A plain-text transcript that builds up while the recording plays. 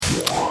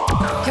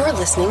You're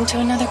listening to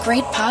another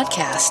great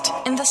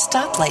podcast in the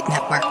Stoplight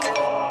Network.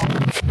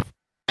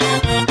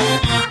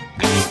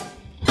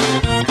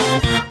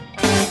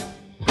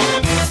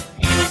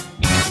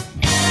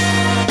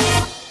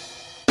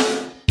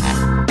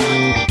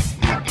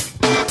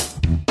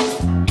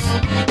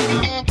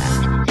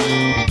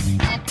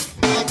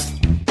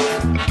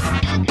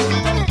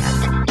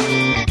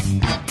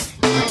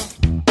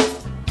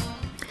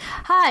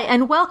 Hi,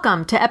 and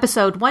welcome to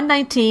episode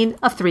 119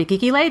 of Three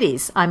Geeky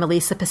Ladies. I'm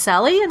Elisa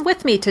Pacelli, and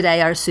with me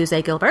today are Suze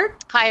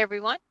Gilbert. Hi,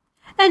 everyone.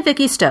 And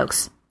Vicki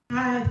Stokes.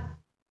 Hi.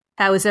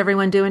 How is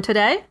everyone doing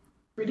today?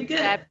 Pretty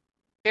good.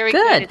 Very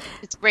good.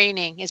 It's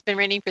raining. It's been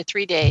raining for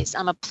 3 days.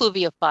 I'm a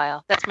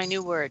pluviophile. That's my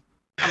new word.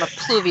 I'm a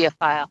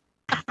pluviophile.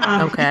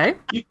 Okay.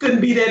 You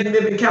couldn't be there to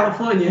live in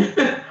California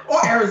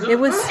or Arizona. It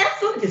was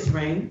Arizona gets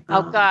rain.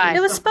 Oh, God.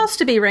 It was supposed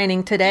to be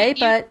raining today,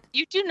 but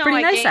you do know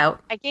pretty nice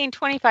out. I gained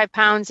 25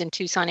 pounds in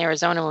Tucson,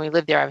 Arizona when we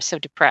lived there. I was so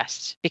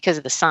depressed because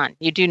of the sun.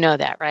 You do know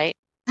that, right?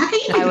 How can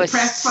you be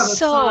depressed for the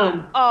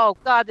sun? Oh,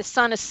 God, the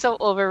sun is so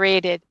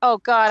overrated. Oh,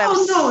 God, I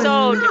was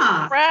so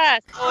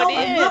depressed. Oh, it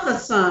is. I love the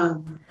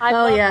sun.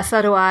 Yeah,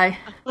 so do I.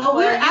 Well,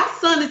 our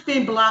sun is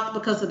being blocked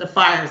because of the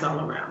fires all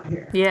around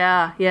here.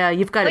 Yeah,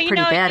 you've got it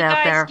pretty bad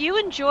out there. You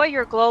enjoy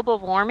your global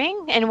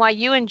warming, and while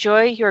you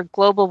enjoy your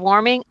global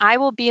warming, I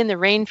will be in the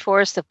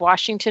rainforest of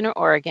Washington or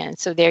Oregon.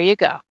 So there you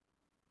go.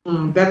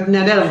 Now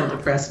that won't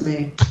depress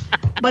me.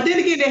 But then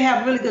again, they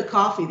have really good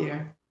coffee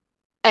there.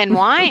 And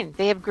wine.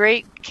 They have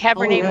great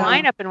Cabernet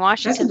wine up in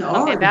Washington,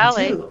 Columbia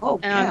Valley.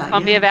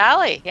 Columbia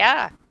Valley.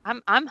 Yeah.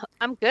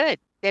 I'm good.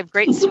 They have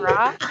great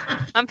Syrah.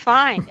 I'm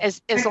fine.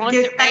 As long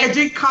as I can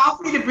drink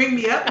coffee to bring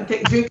me up and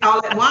drink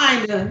all that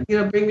wine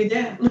to bring me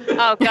down.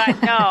 Oh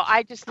God, no!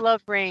 I just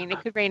love rain. It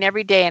could rain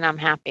every day, and I'm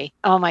happy.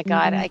 Oh my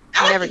God, I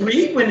never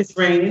read when it's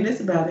raining. That's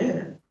about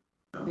it.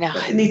 No,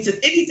 it needs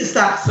to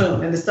stop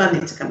soon, and the sun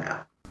needs to come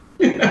out.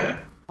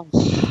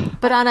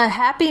 But on a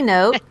happy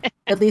note,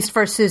 at least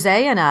for Suze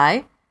and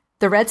I,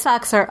 the Red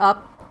Sox are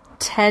up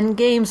 10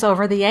 games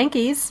over the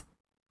Yankees.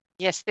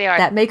 Yes, they are.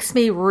 That makes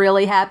me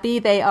really happy.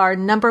 They are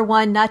number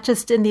one, not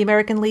just in the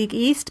American League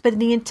East, but in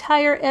the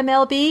entire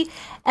MLB.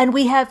 And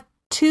we have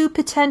 2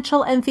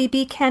 potential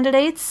MVP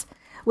candidates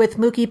with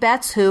Mookie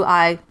Betts, who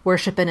I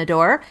worship and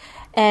adore,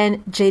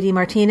 and JD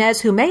Martinez,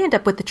 who may end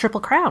up with the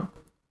Triple Crown,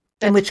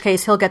 in which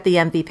case he'll get the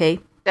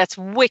MVP. That's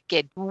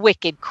wicked,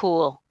 wicked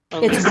cool.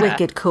 It's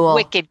wicked cool.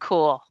 Wicked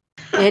cool.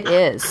 It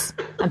is.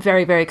 I'm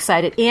very, very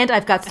excited. And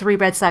I've got 3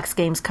 Red Sox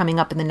games coming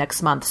up in the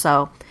next month.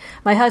 So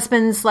my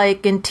husband's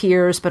like in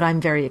tears, but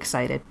I'm very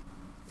excited.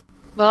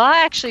 Well, I'll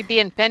actually be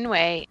in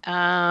Fenway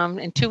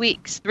in 3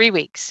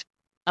 weeks.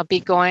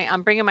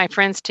 I'm bringing my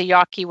friends to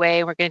Yawkey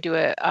Way. We're going to do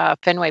a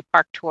Fenway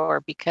Park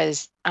tour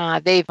because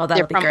they're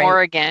from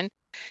Oregon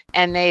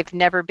and they've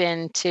never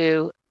been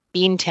to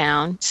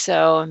Beantown.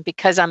 So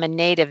because I'm a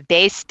native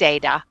Bay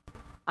Stater,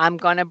 I'm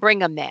going to bring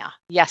them there.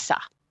 Yes, sir.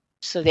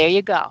 So there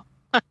you go.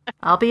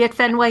 I'll be at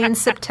Fenway in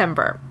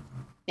September.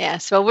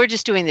 Yes, well, we're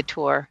just doing the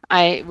tour.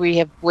 We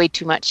have way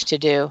too much to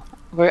do.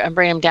 I'm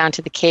bringing them down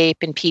to the Cape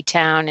and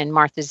P-Town and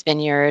Martha's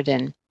Vineyard,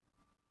 and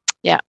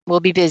we'll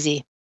be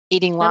busy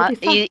eating lots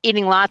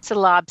of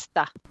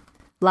lobster.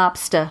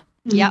 Lobster.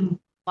 Yep,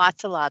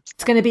 lots of lobster.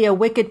 It's going to be a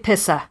wicked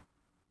pissa.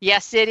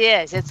 Yes, it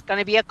is. It's going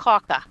to be a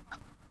caulker.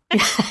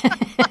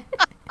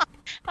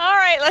 All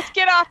right, let's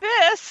get off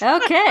this.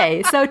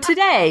 Okay, so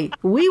today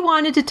we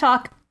wanted to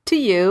talk to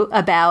you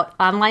about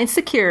online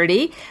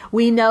security.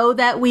 We know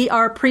that we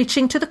are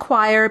preaching to the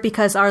choir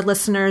because our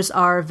listeners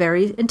are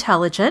very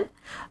intelligent,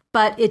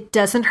 but it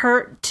doesn't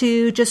hurt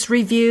to just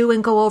review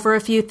and go over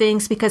a few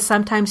things because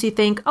sometimes you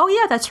think, oh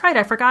yeah, that's right,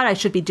 I forgot I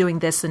should be doing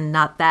this and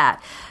not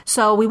that.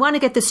 So we want to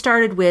get this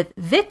started with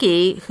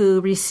Vicki,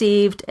 who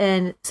received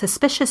a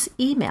suspicious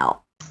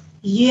email.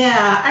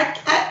 Yeah,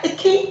 it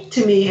came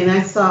to me and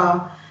I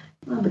saw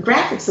the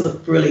graphics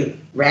looked really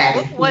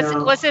ratty.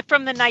 Was it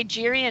from the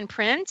Nigerian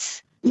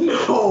prince?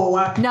 No,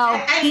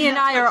 he and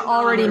I are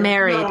already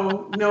married.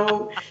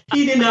 No,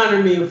 he didn't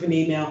honor me with an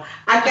email.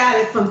 I got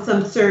it from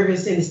some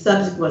service, and the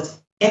subject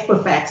was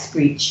Equifax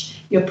breach.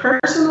 Your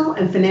personal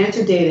and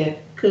financial data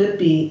could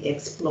be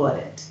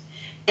exploited.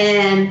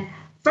 And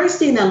first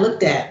thing I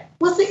looked at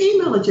was the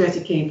email address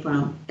it came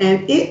from,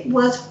 and it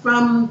was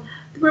from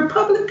the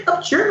Republic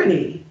of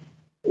Germany.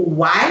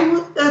 Why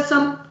would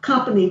some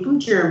company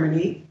from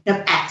Germany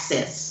have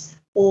access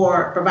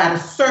or provide a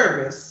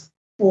service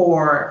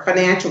for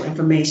financial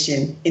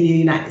information in the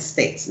United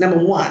States? Number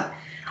one,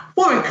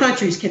 foreign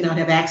countries cannot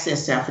have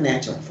access to our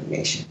financial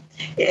information,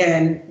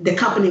 and the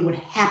company would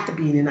have to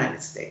be in the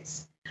United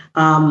States.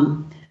 I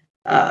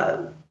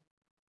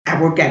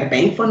worked at a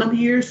bank for a number of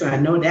years, so I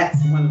know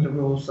that's one of the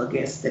rules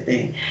against the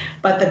thing.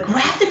 But the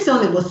graphics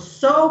on it was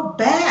so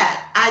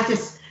bad,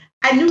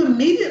 I knew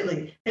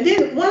immediately. And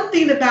then one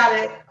thing about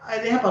it,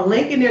 they have a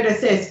link in there that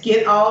says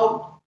get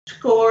all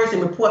scores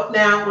and report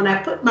now. When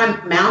I put my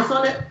mouse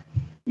on it,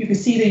 you can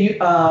see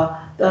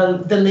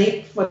the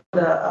link for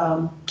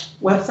the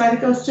website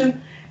it goes to.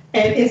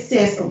 And it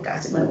says, oh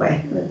gosh, it went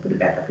away. Let me put it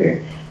back up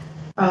here.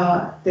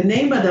 The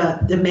name of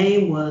the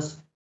domain was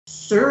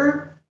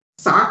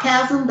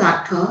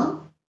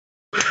sarcasm.com.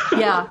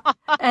 Yeah.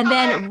 And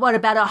then what,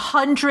 about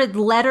 100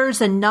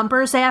 letters and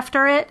numbers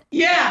after it?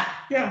 Yeah.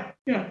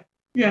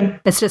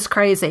 It's just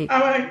crazy.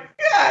 I'm like,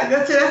 yeah,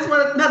 that's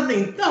what another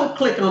thing. Don't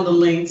click on the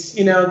links,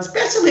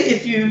 especially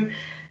if you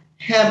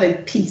have a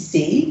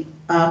PC,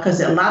 because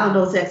a lot of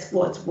those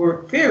exploits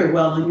work very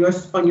well on your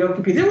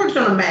computer. It works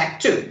on a Mac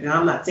too.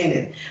 I'm not saying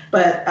it,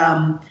 but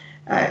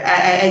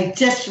I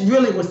just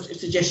really would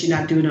suggest you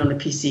not do it on the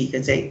PC,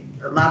 because a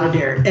lot of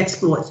their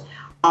exploits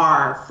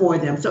are for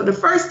them. So the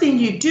first thing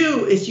you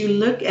do is you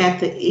look at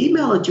the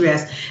email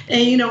address,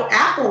 and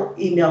Apple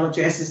email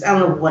addresses. I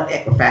don't know what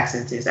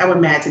Equifax is. I would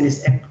imagine it's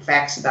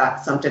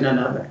Equifax something or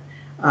another.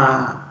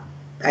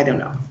 I don't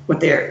know what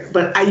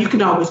but you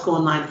can always go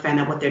online and find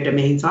out what their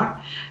domains are.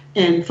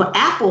 And for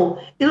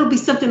Apple, it'll be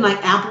something like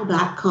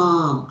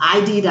apple.com,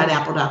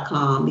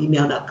 id.apple.com,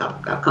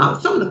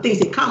 email.com, some of the things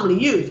they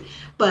commonly use.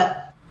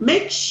 But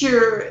make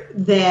sure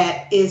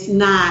that it's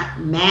not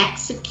Mac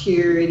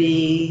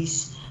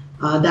Securities,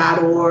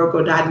 .org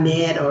or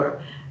 .net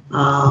or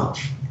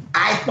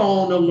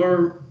iPhone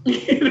alert.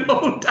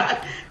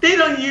 They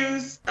don't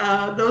use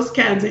those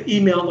kinds of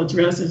email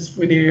addresses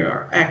when they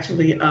are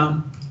actually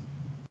coming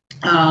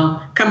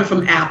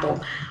from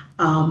Apple.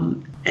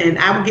 And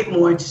I will get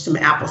more into some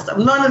Apple stuff.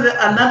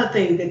 Another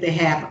thing that they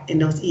have in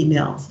those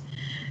emails,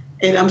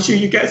 and I'm sure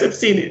you guys have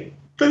seen it,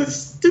 the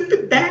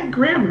stupid bad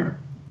grammar.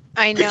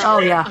 I know. Oh,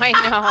 yeah. I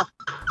know.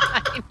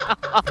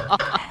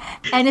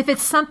 And if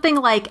it's something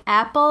like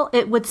Apple,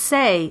 it would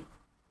say,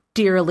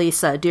 "Dear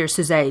Lisa, dear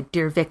Suzanne,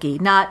 dear Vicky,"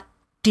 not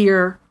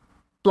 "Dear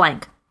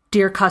blank,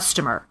 dear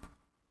customer."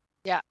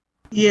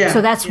 Yeah. So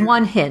that's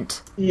one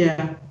hint.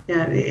 Yeah.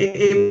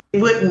 It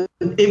would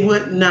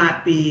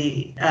not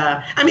be.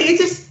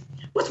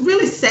 What's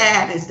really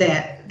sad is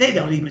that they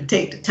don't even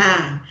take the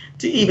time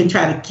to even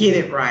try to get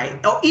it right,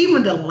 or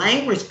even the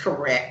language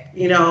correct.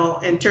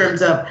 In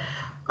terms of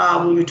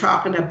when you're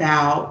talking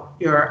about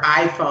your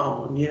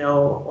iPhone,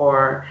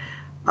 or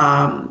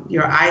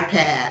your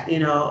iPad.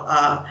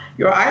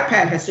 Your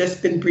iPad has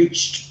just been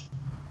breached,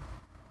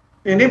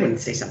 and they wouldn't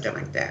say something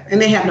like that,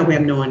 and they have no way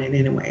of knowing it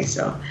anyway.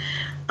 So.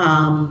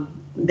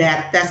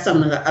 That's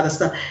some of the other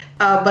stuff.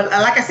 But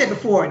like I said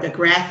before, the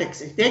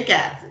graphics, if they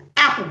got,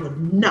 Apple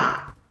would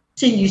not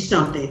send you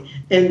something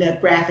and the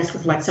graphics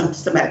was like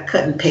somebody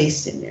cut and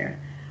paste in there.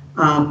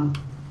 I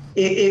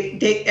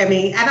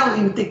don't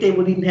even think they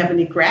would even have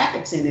any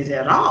graphics in it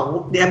at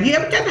all. Have you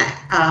ever done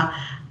that?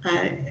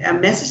 A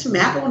message from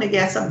Apple when they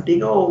got some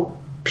big old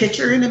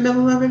picture in the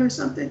middle of it or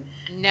something?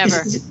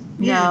 Never.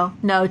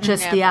 No,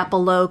 just the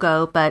Apple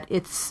logo, but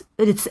it's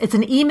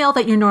an email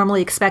that you're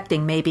normally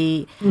expecting.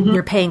 Maybe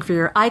you're paying for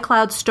your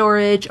iCloud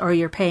storage, or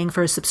you're paying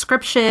for a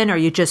subscription, or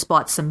you just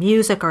bought some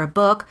music or a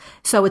book.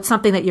 So it's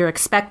something that you're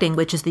expecting,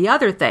 which is the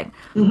other thing.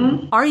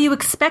 Are you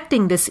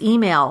expecting this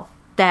email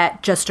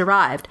that just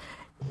arrived?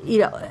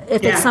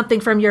 If it's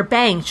something from your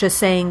bank just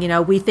saying,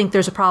 we think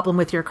there's a problem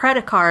with your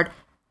credit card,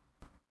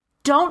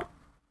 don't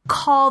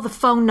call the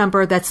phone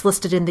number that's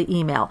listed in the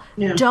email.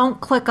 Yeah.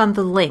 Don't click on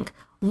the link.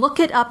 Look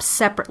it up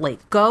separately.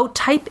 Go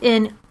type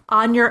in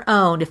on your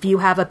own. If you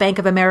have a Bank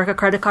of America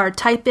credit card,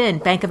 type in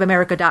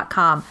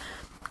bankofamerica.com.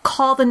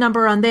 Call the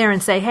number on there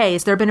and say, hey,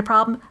 has there been a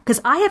problem?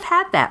 Because I have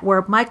had that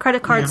where my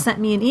credit card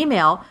sent me an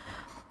email.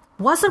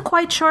 Wasn't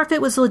quite sure if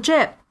it was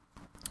legit.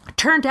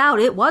 Turned out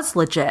it was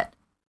legit.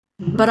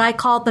 But I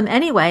called them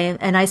anyway,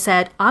 and I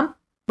said, I'm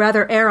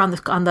rather err on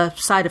the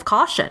side of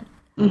caution.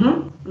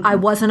 I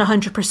wasn't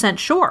 100%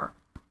 sure.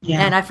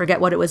 Yeah. And I forget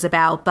what it was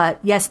about.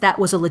 But yes, that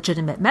was a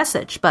legitimate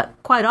message. But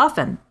quite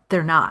often,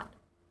 they're not.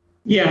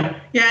 Yeah.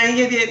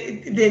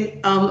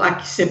 Then, like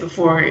you said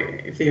before,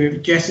 if they're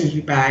addressing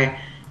you by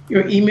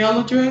your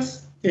email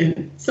address,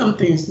 then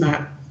something's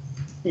not,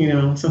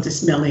 something's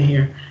smelly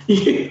here.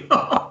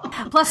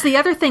 Plus, the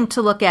other thing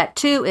to look at,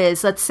 too,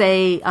 is let's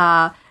say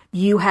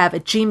you have a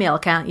Gmail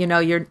account.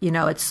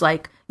 It's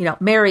like,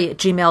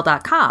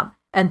 Mary@gmail.com.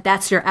 And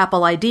that's your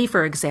Apple ID,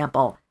 for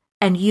example.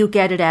 And you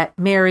get it at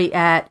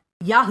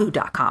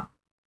Mary@yahoo.com.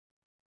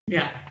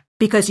 Yeah.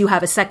 Because you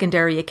have a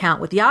secondary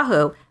account with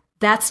Yahoo.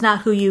 That's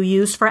not who you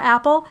use for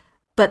Apple,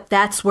 but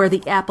that's where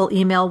the Apple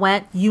email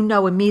went.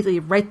 Immediately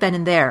right then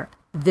and there,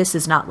 this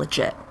is not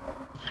legit.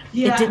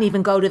 Yeah. It didn't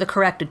even go to the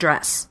correct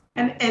address.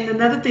 And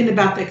another thing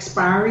about the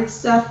expiry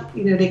stuff,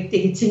 they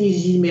continue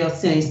to email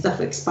saying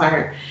stuff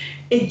expired.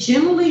 It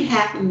generally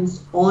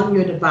happens on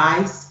your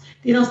device.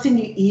 They don't send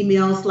you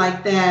emails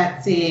like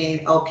that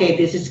saying, okay,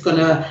 this is going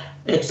to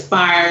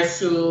expire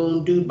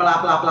soon, do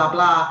blah, blah, blah,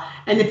 blah.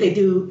 And if they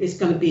do, it's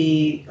going to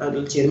be a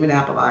legitimate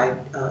Apple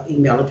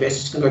email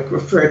address. It's going to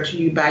refer to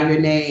you by your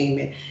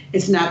name.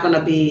 It's not going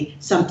to be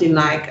something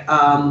like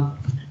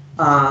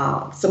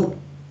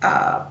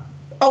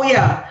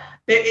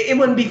it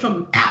wouldn't be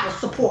from Apple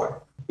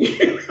support.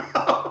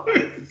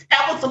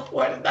 Apple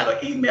support is not going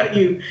to email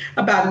you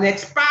about an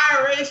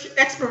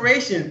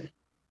expiration.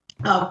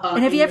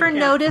 And have you ever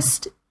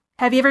noticed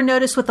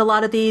with a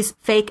lot of these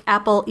fake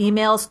Apple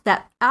emails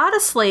that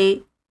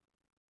honestly,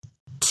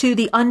 to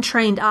the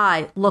untrained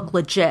eye look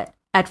legit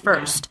at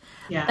first.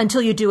 Yeah.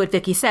 Until you do what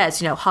Vicki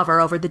says,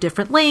 hover over the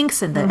different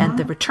links and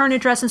the return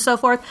address and so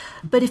forth.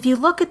 But if you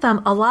look at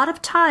them, a lot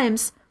of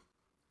times,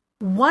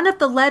 one of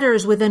the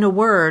letters within a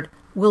word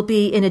will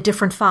be in a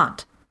different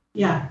font.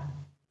 Yeah.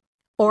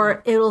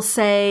 Or it'll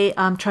say,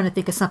 I'm trying to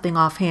think of something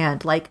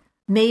offhand, like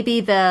maybe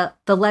the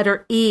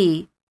letter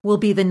E will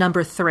be the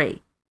number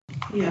 3.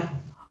 Yeah.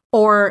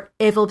 Or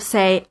it'll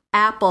say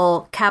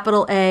Apple,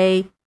 capital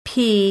A,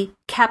 P,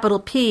 capital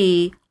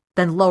P,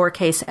 then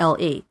lowercase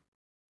LE.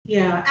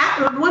 Yeah,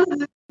 one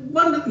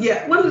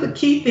of the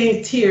key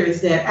things here is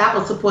that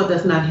Apple support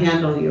does not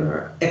handle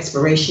your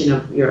expiration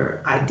of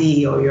your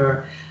ID or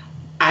your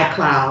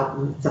iCloud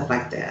and stuff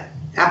like that.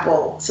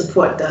 Apple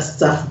support does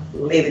stuff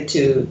related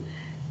to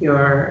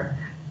your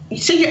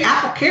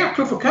Apple Care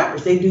proof of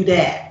coverage. They do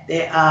that.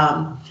 They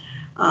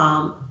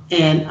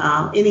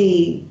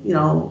any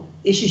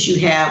issues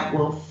you have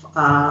with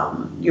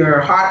your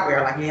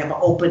hardware, like you have an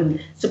open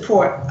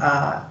support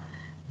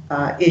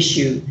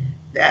issue,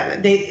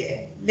 that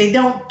they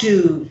don't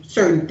do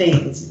certain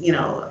things.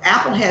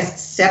 Apple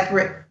has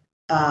separate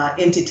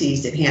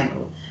entities that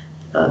handle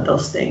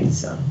those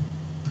things. So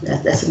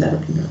that's another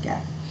thing to look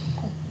at.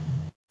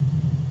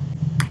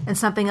 And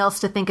something else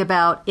to think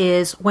about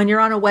is when you're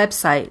on a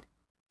website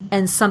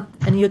and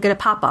you get a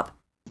pop-up.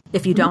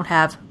 If you don't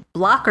have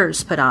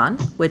blockers put on,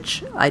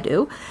 which I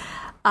do,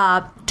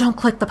 don't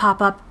click the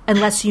pop-up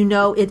unless you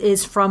know it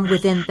is from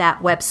within that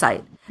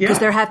website. Because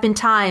there have been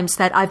times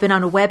that I've been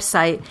on a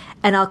website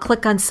and I'll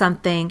click on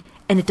something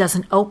and it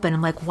doesn't open.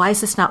 I'm like, why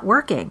is this not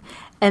working?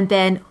 And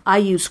then I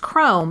use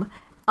Chrome.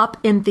 Up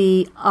in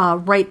the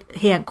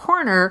right-hand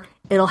corner,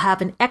 it'll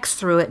have an X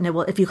through it. And it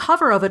will, if you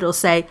hover over it, it'll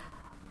say,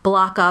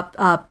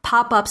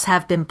 pop-ups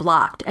have been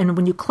blocked. And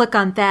when you click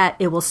on that,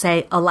 it will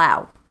say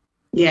allow.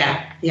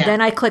 Yeah. Then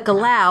I click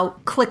allow,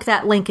 click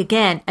that link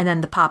again, and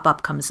then the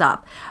pop-up comes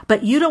up.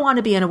 But you don't want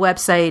to be on a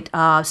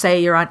website,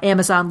 say you're on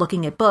Amazon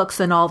looking at books,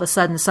 and all of a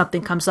sudden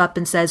something comes up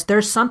and says,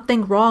 there's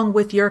something wrong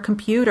with your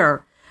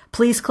computer.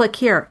 Please click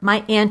here.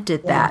 My aunt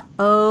did that.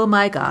 Oh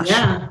my gosh.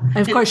 Yeah. And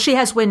of course, she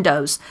has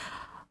Windows.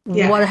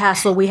 Yeah. What a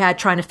hassle we had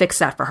trying to fix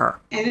that for her.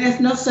 And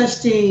there's no such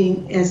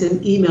thing as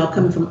an email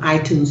coming from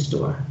iTunes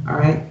Store, all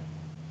right?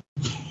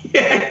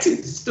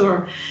 iTunes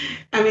Store.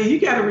 I mean, you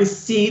got a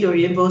receipt or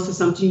invoice or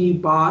something you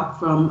bought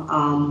from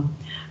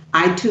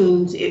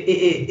iTunes.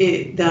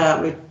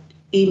 The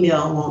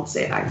email won't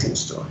say iTunes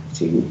Store.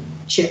 So you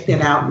check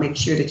that out and make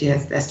sure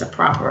that that's the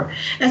proper.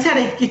 That's how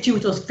they get you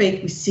with those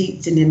fake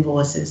receipts and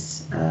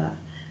invoices. So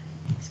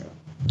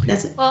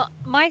that's it. Well,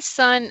 my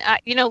son,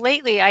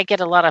 lately I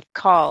get a lot of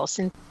calls,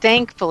 and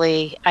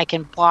thankfully I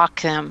can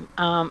block them.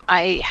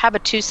 I have a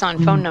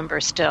Tucson phone number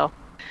still.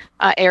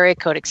 Area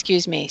code,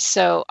 excuse me.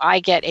 So I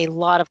get a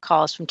lot of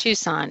calls from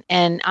Tucson,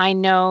 and I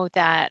know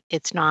that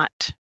it's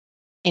not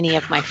any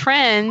of my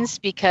friends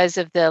because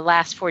of the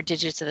last 4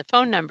 digits of the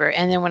phone number.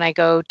 And then when I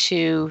go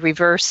to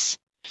reverse,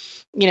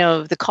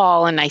 the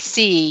call, and I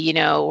see,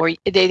 or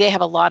they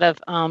have a lot of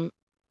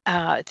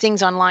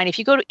things online. If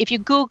you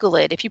Google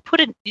it,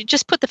 you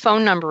just put the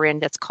phone number in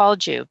that's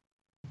called you,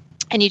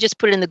 and you just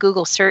put it in the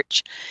Google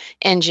search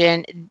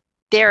engine.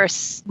 There are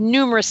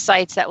numerous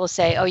sites that will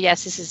say, oh,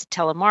 yes, this is a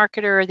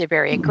telemarketer. They're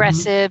very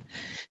aggressive.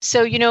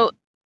 So,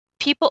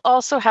 people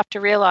also have to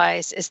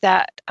realize is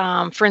that,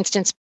 for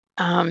instance,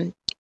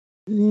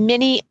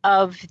 many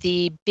of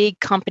the big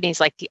companies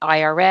like the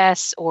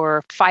IRS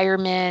or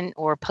firemen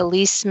or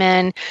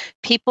policemen,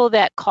 people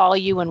that call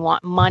you and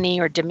want money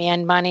or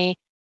demand money,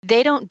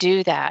 they don't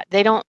do that.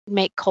 They don't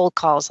make cold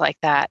calls like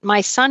that.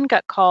 My son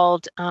got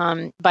called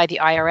by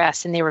the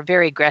IRS, and they were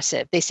very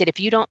aggressive. They said, if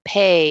you don't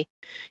pay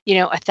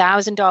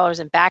 $1,000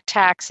 in back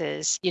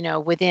taxes,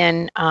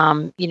 within,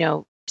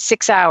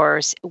 6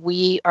 hours,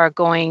 we are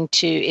going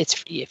to,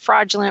 it's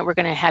fraudulent. We're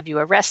going to have you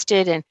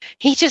arrested. And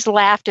he just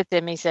laughed at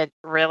them. He said,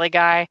 really,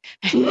 guy?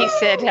 He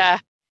said,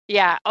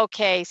 yeah,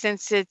 okay.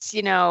 Since it's,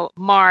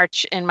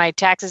 March and my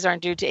taxes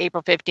aren't due to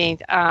April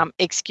 15th,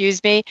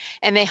 excuse me.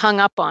 And they hung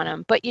up on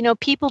him. But,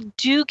 people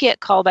do get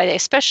called by that,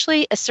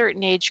 especially a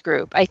certain age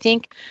group. I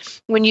think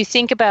when you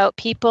think about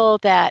people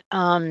that,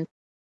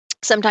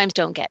 sometimes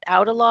don't get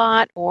out a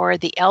lot, or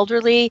the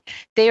elderly,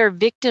 they are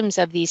victims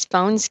of these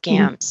phone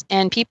scams,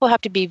 and people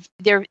have to be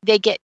there. They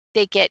get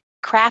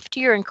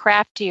craftier and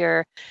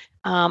craftier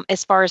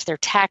as far as their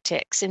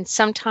tactics. And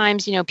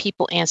sometimes,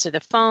 people answer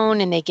the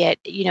phone and they get,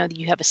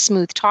 you have a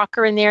smooth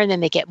talker in there, and then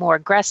they get more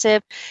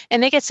aggressive,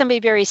 and they get somebody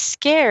very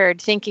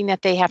scared thinking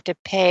that they have to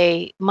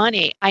pay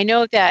money. I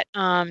know that,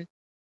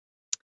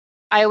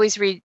 I always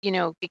read,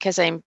 because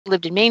I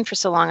lived in Maine for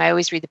so long, I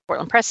always read the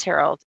Portland Press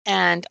Herald.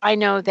 And I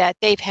know that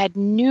they've had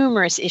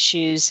numerous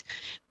issues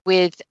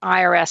with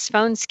IRS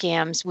phone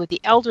scams with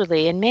the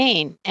elderly in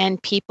Maine. And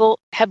people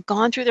have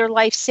gone through their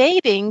life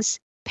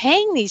savings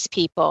paying these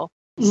people.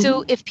 Mm-hmm.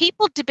 So if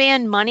people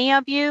demand money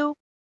of you,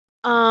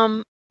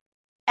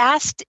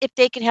 ask if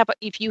they can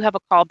if you have a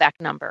callback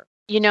number.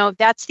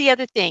 That's the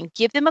other thing.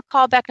 Give them a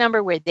callback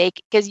number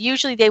because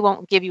usually they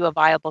won't give you a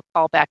viable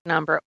callback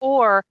number,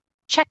 or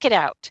check it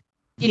out.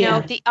 You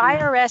know, the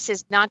IRS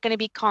is not going to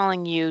be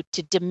calling you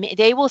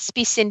they will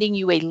be sending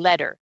you a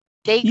letter.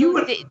 They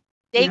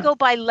go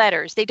by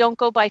letters. They don't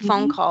go by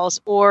phone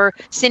calls or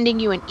sending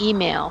you an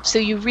email. So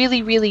you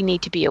really, really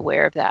need to be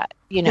aware of that,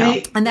 you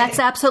know. And that's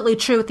absolutely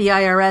true with the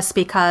IRS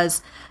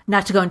because,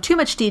 not to go into too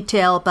much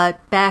detail,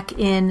 but back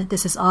in,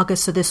 this is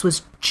August, so this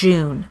was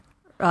June,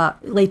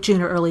 late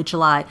June or early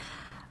July,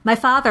 my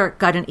father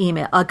got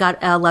got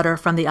a letter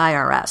from the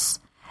IRS.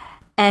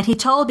 And he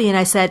told me, and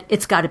I said,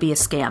 it's got to be a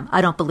scam.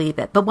 I don't believe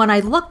it. But when I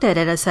looked at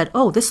it, I said,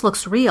 oh, this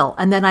looks real.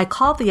 And then I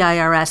called the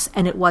IRS,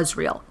 and it was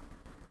real.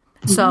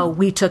 So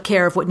we took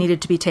care of what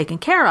needed to be taken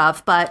care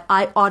of, but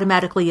I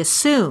automatically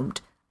assumed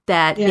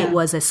that it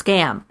was a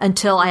scam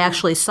until I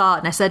actually saw it.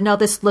 And I said, no,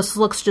 this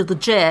looks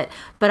legit,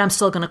 but I'm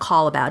still going to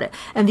call about it.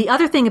 And the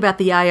other thing about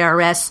the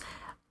IRS,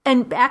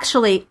 and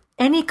actually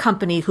any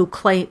company who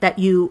claim that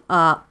you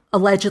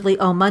allegedly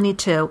owe money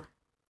to,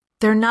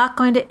 they're not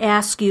going to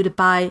ask you to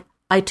buy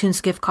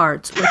iTunes gift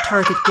cards or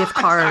Target gift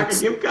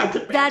cards.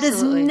 That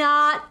is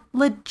not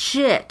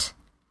legit.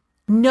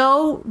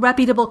 No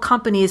reputable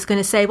company is going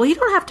to say, well, you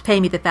don't have to pay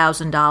me the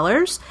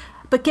 $1,000,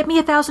 but get me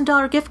a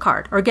 $1,000 gift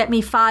card or get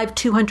me 5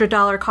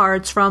 $200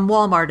 cards from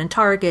Walmart and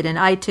Target and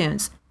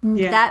iTunes.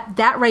 Yeah.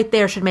 That right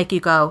there should make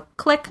you go,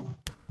 click.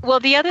 Well,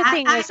 the other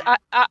thing is,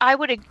 I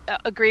would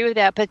agree with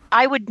that, but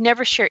I would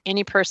never share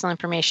any personal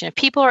information. If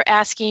people are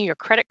asking you your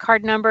credit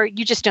card number,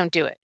 you just don't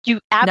do it. You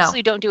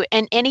absolutely don't do it.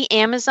 And any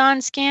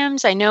Amazon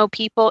scams, I know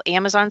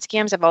Amazon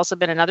scams have also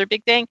been another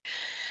big thing.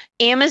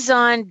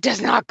 Amazon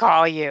does not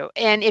call you.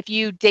 And if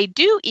they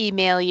do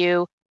email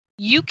you,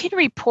 you can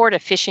report a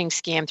phishing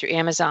scam through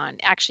Amazon.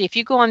 Actually, if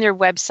you go on their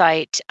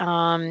website,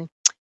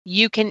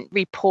 you can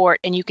report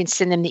and you can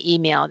send them the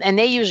email, and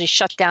they usually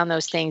shut down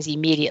those things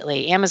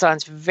immediately.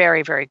 Amazon's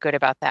very, very good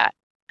about that.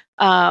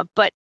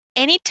 But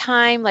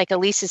anytime, like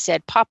Elisa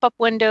said, pop-up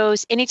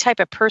windows, any type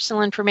of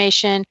personal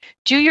information,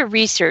 do your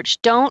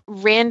research. Don't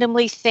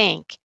randomly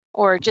think,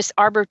 or just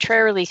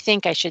arbitrarily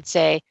think, I should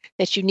say,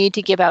 that you need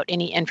to give out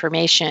any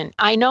information.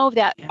 I know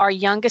that our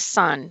youngest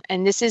son,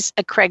 and this is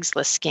a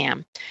Craigslist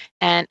scam,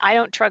 and I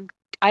don't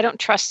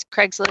trust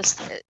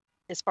Craigslist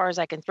as far as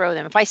I can throw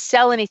them. If I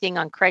sell anything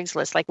on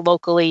Craigslist, like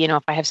locally,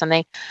 if I have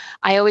something,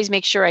 I always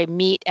make sure I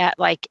meet at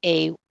like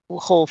a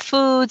Whole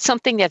Foods,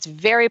 something that's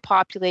very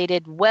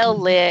populated, well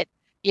lit,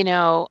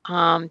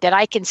 that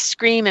I can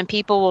scream and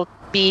people will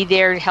be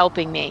there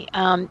helping me.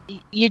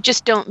 You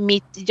just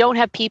you don't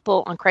have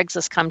people on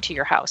Craigslist come to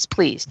your house.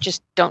 Please,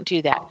 just don't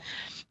do that.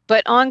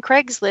 But on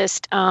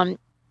Craigslist,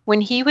 when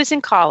he was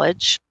in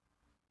college,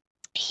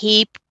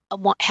 he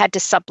had to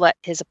sublet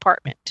his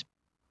apartment.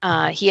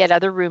 He had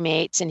other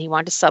roommates and he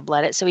wanted to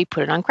sublet it. So he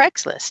put it on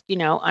Craigslist,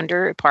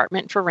 under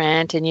apartment for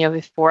rent, and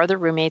with 4 other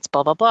roommates,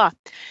 blah, blah, blah.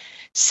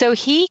 So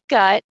he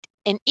got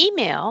an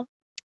email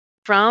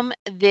from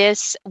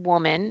this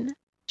woman.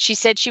 She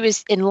said she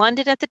was in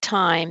London at the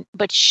time,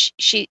 but she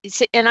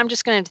and I'm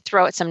just going to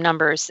throw out some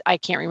numbers. I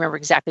can't remember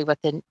exactly what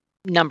the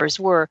numbers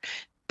were,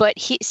 but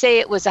say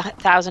it was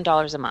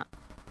 $1,000 a month.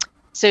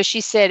 So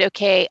she said,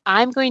 okay,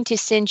 I'm going to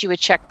send you a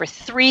check for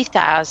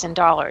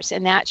 $3,000,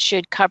 and that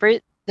should cover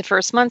the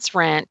first month's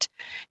rent.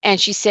 And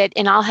she said,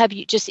 and I'll have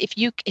you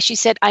she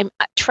said, I'm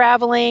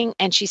traveling.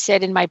 And she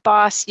said, and my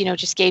boss,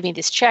 just gave me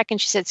this check. And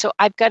she said, so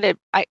I'm going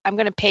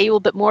to pay you a little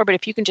bit more, but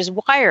if you can just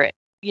wire it,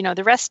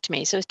 the rest to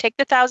me. So take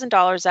the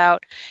 $1,000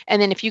 out.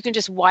 And then if you can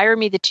just wire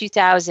me the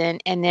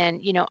 $2,000, and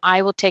then,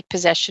 I will take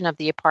possession of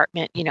the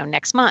apartment,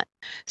 next month.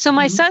 So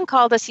my son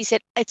called us. He said,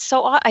 it's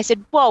so odd. I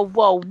said,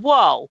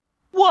 whoa.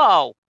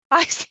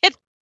 I said,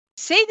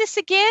 say this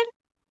again.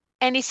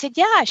 And he said,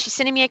 yeah, she's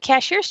sending me a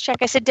cashier's check.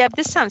 I said, Deb,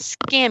 this sounds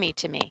scammy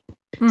to me.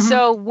 Mm-hmm.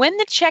 So when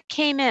the check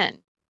came in,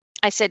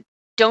 I said,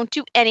 don't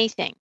do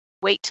anything.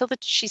 Wait till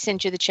she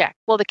sends you the check.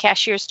 Well, the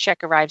cashier's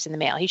check arrives in the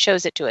mail. He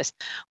shows it to us.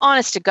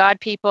 Honest to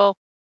God, people,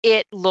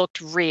 it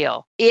looked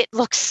real. It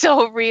looks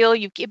so real.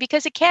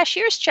 Because a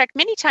cashier's check,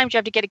 many times you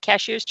have to get a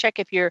cashier's check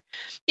if you're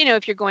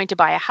going to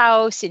buy a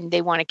house and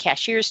they want a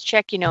cashier's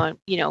check,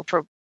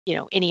 for,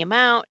 any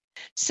amount.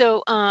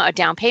 So a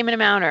down payment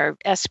amount or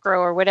escrow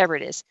or whatever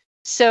it is.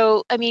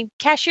 So,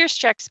 cashier's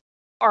checks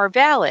are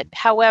valid.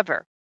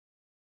 However,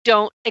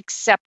 don't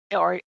accept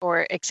or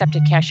accept a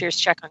cashier's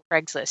check on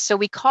Craigslist. So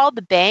we called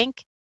the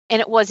bank,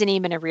 and it wasn't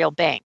even a real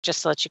bank,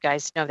 just to let you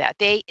guys know that.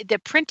 The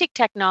printing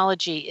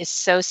technology is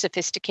so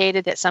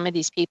sophisticated that some of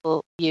these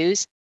people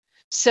use.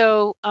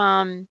 So,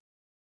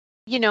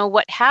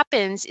 what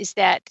happens is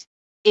that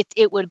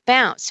it would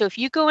bounce. So if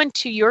you go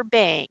into your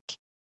bank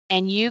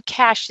and you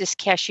cash this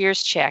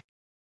cashier's check,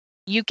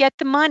 you get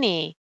the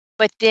money.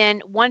 But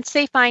then once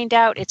they find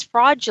out it's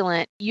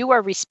fraudulent, you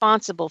are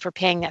responsible for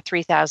paying that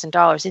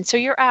 $3,000. And so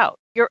you're out.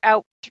 You're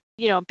out,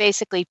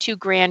 basically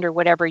 $2,000 or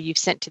whatever you've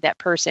sent to that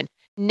person.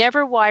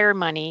 Never wire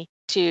money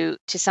to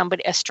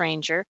somebody, a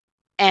stranger,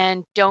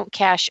 and don't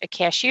cash a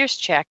cashier's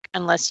check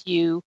unless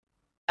you,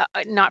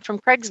 not from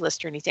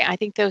Craigslist or anything. I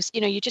think those,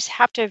 you just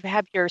have to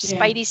have your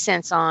spidey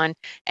sense on,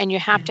 and you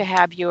have to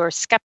have your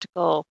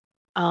skeptical,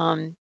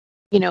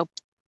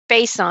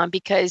 face on,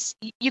 because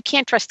you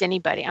can't trust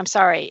anybody. I'm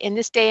sorry. In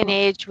this day and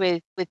age,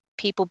 with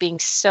people being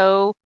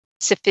so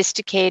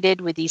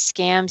sophisticated with these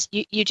scams,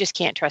 you just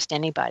can't trust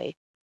anybody.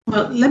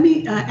 Well, let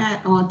me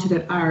add on to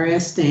that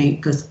IRS thing,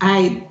 because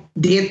I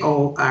did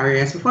owe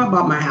IRS. Before I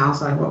bought my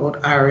house, I owed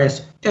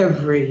IRS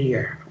every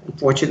year.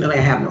 Unfortunately,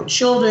 I have no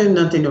children,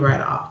 nothing to write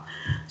off.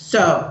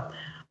 So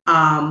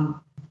I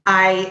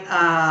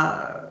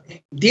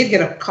did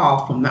get a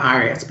call from the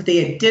IRS, but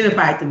they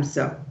identified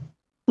themselves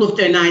with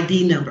their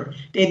ID number.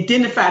 They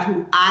identified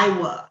who I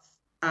was.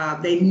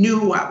 They knew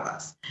who I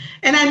was.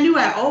 And I knew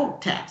I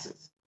owed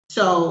taxes.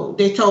 So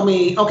they told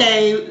me,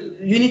 okay,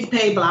 you need to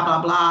pay blah,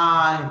 blah,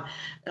 blah. And,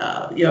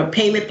 your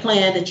payment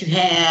plan that you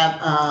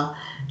have,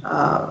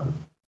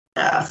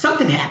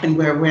 something happened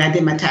where when I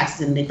did my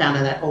taxes and they found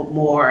out I owed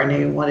more and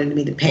they wanted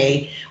me to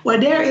pay. Well,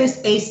 there is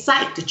a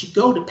site that you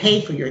go to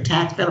pay for your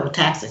federal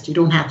taxes. You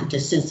don't have to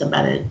just send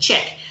somebody a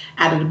check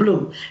out of the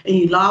blue. And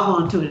you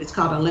log on to it. It's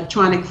called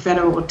Electronic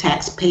Federal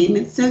Tax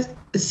Payment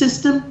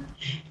System,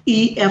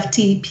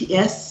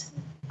 EFTPS.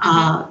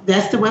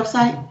 That's the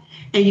website.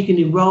 And you can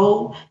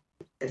enroll,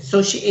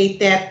 associate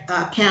that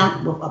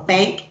account with a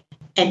bank,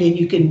 and then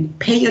you can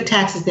pay your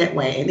taxes that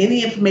way. And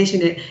any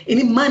information,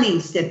 any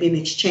monies that been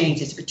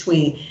exchanged is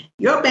between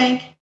your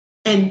bank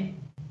and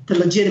the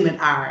legitimate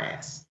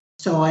IRS.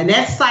 So, and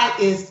that site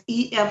is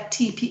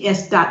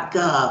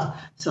EFTPS.gov.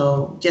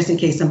 So just in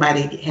case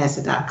somebody has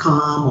a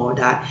 .com or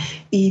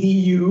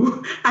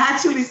 .edu. I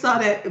actually saw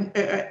that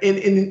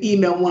in an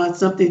email once,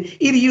 something.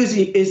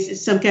 EDU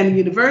is some kind of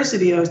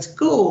university or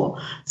school.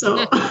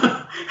 So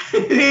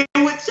they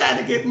would try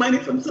to get money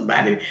from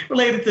somebody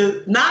related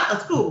to not a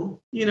school.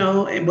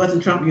 It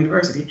wasn't Trump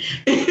University.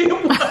 It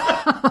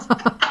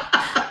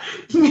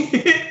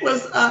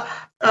was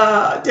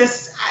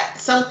just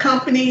some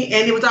company,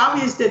 and it was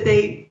obvious that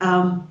they,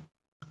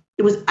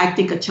 it was, I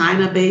think, a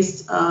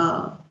China-based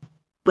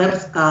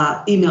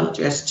email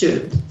address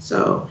too.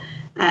 So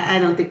I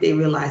don't think they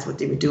realized what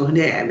they were doing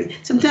there. I mean,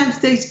 sometimes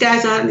these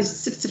guys aren't as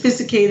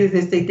sophisticated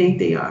as they think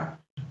they are,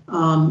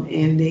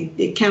 and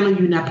they count on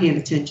you not paying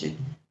attention.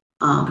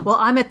 Well,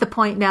 I'm at the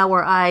point now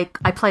where I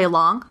play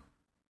along.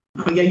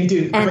 Oh yeah, you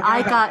do. And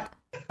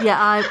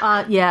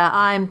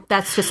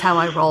that's just how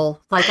I roll.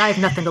 Like, I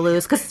have nothing to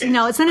lose. Because,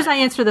 as soon as I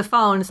answer the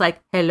phone, it's like,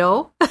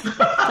 hello?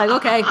 Like,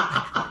 okay,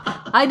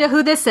 I know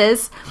who this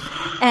is.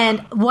 And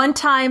one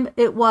time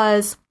it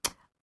was,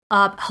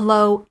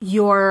 hello,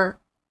 I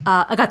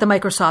got the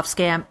Microsoft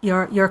scam.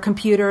 Your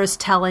computer is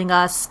telling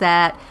us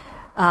that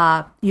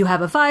you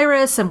have a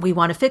virus and we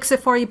want to fix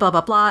it for you, blah,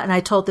 blah, blah. And I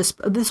told this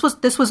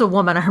was a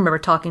woman I remember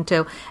talking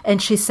to.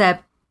 And she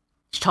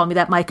told me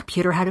that my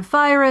computer had a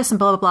virus and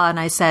blah, blah, blah. And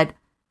I said,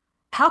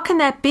 how can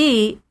that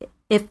be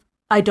if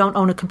I don't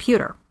own a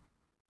computer?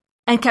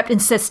 And kept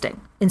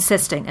insisting. I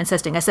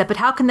said, but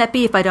how can that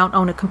be if I don't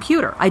own a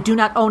computer? I do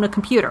not own a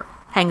computer.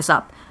 Hangs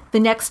up.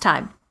 The next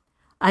time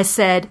I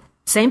said,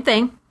 same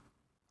thing.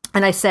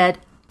 And I said,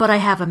 but I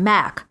have a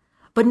Mac.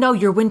 But no,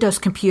 your Windows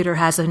computer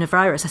has a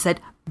virus. I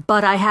said,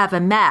 but I have a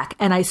Mac.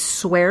 And I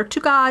swear to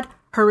God,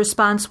 her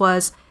response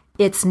was,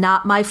 it's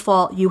not my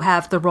fault. You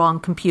have the wrong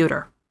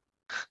computer.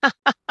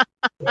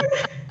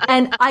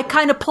 And I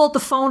kind of pulled the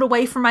phone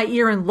away from my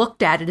ear and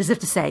looked at it as if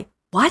to say,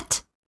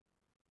 what?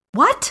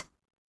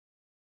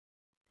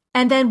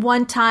 And then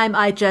one time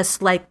I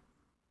just went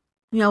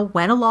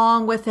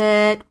along with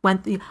it.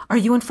 Are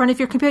you in front of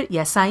your computer?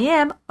 Yes, I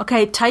am.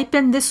 Okay, type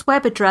in this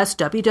web address,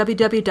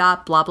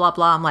 www. blah, blah,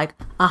 blah. I'm like,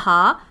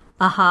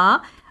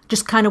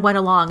 just kind of went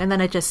along. And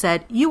then I just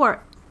said,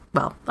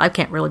 well, I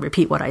can't really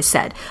repeat what I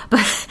said,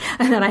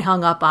 and then I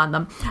hung up on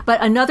them.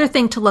 But another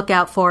thing to look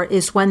out for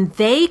is when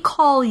they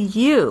call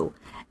you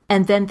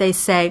and then they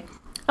say,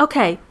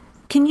 okay,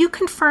 can you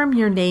confirm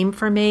your name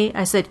for me?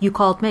 I said, you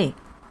called me.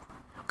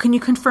 Can you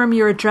confirm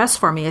your address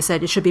for me? I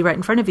said, it should be right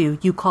in front of you.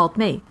 You called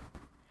me.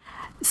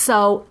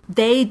 So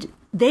they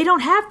don't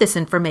have this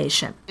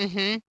information.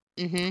 Mm-hmm.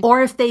 Mm-hmm.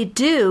 Or if they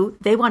do,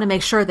 they want to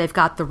make sure they've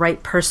got the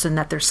right person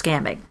that they're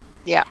scamming.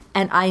 Yeah.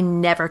 And I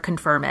never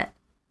confirm it.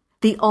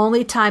 The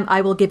only time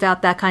I will give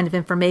out that kind of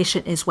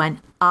information is when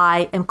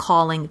I am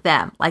calling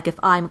them. Like if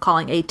I'm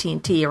calling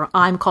AT&T or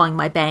I'm calling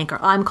my bank or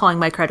I'm calling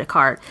my credit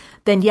card,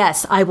 then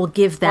yes, I will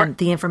give them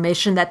the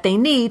information that they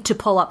need to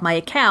pull up my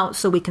account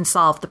so we can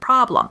solve the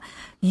problem.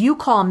 You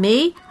call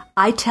me,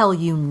 I tell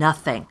you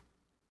nothing.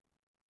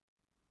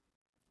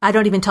 I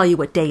don't even tell you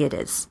what day it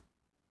is.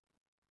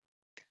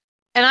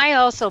 And I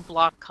also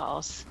block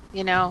calls.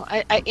 Apple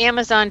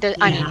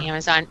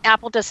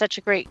does such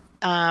a great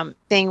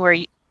thing where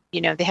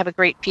they have a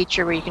great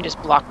feature where you can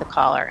just block the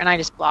caller, and I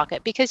just block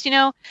it because,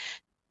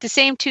 the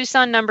same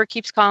Tucson number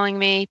keeps calling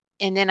me,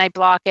 and then I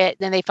block it.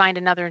 Then they find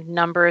another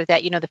number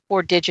that, the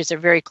 4 digits are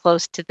very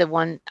close to the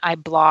one I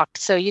blocked.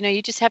 So,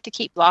 you just have to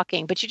keep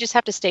blocking, but you just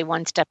have to stay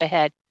one step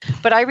ahead.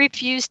 But I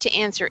refuse to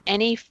answer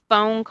any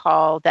phone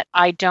call that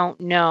I don't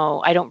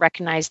know. I don't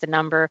recognize the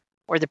number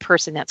or the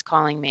person that's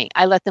calling me.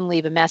 I let them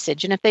leave a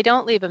message. And if they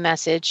don't leave a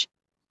message,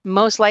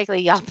 most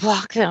likely I'll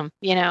block them,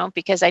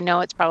 because I know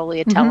it's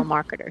probably a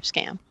telemarketer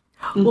scam.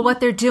 Well, what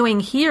they're doing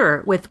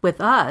here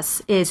with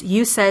us is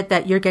you said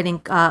that you're getting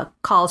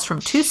calls from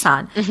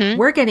Tucson.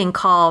 We're getting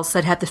calls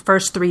that have the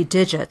first 3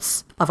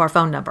 digits of our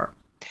phone number.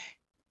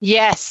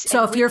 Yes.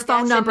 So if your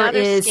phone number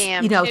is,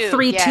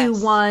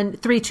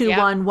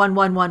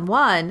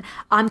 321-1111,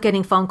 I'm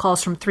getting phone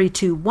calls from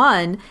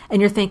 321 and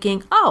you're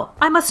thinking, oh,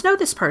 I must know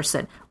this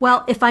person.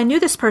 Well, if I knew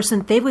this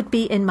person, they would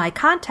be in my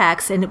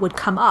contacts and it would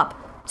come up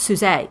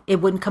Suze.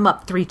 It wouldn't come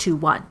up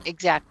 321.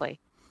 Exactly.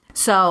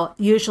 So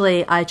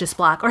usually I just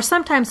block. Or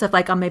sometimes if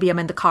maybe I'm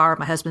in the car,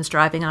 my husband's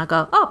driving and I'll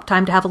go, oh,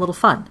 time to have a little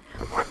fun.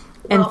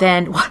 And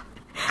then what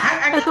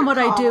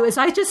I do is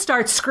I just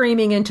start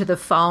screaming into the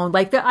phone.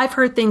 Like I've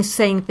heard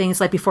saying things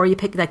like before you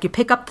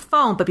pick up the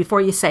phone, but before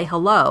you say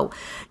hello,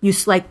 you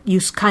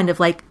kind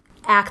of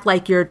act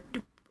like you're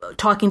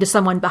talking to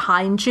someone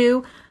behind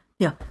you.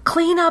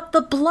 Clean up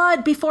the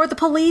blood before the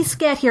police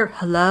get here.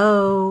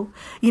 Hello,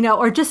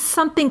 or just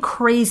something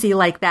crazy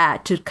like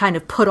that to kind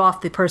of put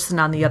off the person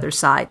on the other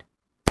side.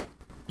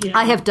 Yeah.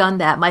 I have done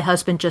that. My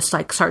husband just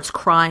starts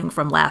crying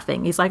from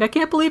laughing. He's like, I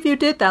can't believe you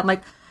did that. I'm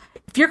like,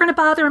 if you're going to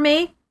bother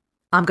me,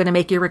 I'm going to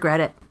make you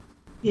regret it.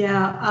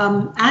 Yeah.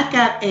 I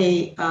got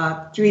a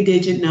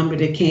 3-digit number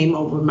that came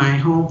over my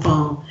home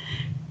phone.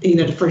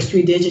 The first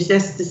 3 digits.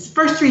 That's the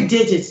first 3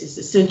 digits is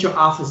the central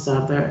office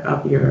of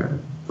your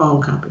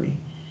phone company.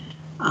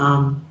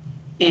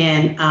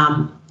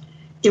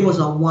 It was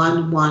a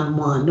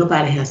 111.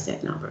 Nobody has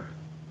that number.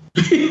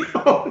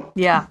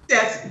 Yeah.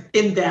 That's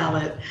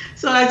invalid.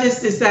 So I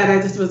just decided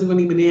I just wasn't going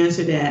to even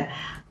answer that.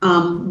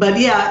 But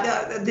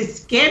yeah, the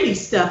scammy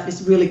stuff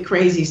is really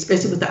crazy,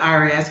 especially with the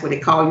IRS, where they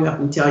call you up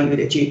and tell you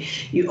that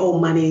you owe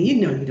money.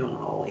 You don't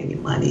owe any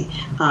money.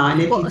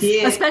 And if you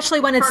did, especially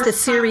when it's the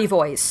Siri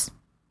voice.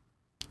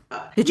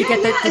 Did you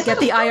get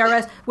the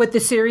IRS with the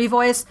Siri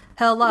voice?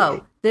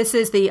 Hello, this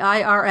is the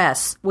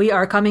IRS. We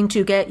are coming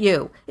to get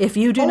you. If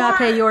you do not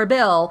pay your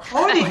bill.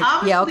 Or they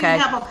obviously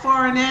have a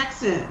foreign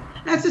accent.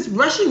 That's this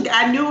Russian.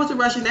 I knew it was a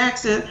Russian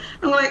accent.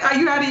 I'm like, are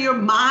you out of your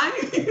mind?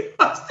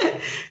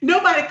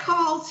 Nobody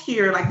calls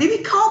here. Like, did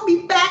he call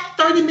me back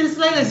 30 minutes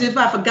later as if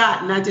I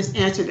forgot? And I just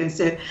answered and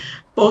said,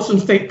 Folsom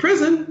State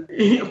Prison.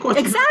 Of course.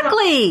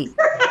 Exactly.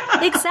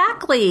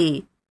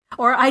 Exactly.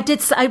 Or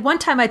one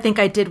time I think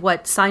I did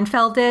what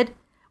Seinfeld did.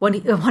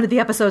 One of the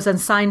episodes on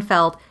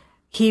Seinfeld,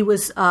 he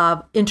was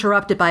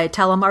interrupted by a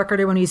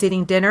telemarketer when he was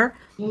eating dinner.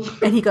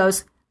 And he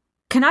goes,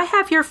 can I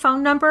have your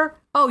phone number?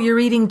 Oh, you're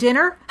eating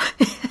dinner?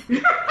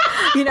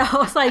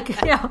 It's like,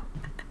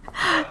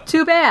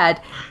 too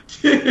bad.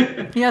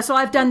 So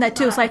I've done that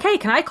too. It's like, hey,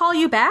 can I call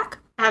you back?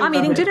 I'm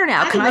eating dinner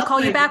now. Can I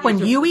call you back when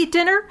you eat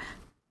dinner?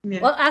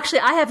 Yeah. Well, actually,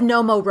 I have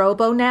Nomo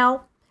Robo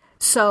now.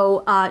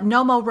 So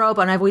Nomo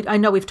Robo, and I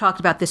know we've talked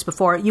about this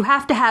before, you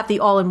have to have the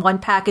all-in-one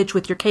package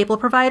with your cable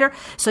provider.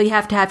 So you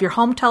have to have your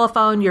home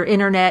telephone, your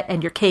internet,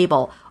 and your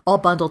cable all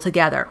bundled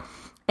together.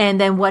 And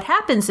then what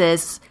happens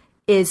is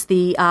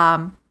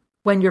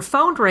when your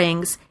phone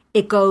rings,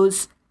 it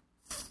goes,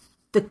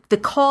 the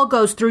call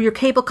goes through your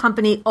cable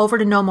company over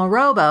to Nomo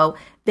Robo.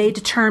 They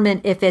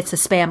determine if it's a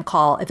spam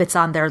call, if it's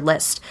on their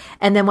list.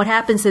 And then what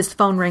happens is the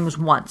phone rings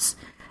once.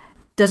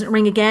 Doesn't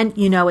ring again,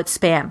 it's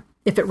spam.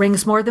 If it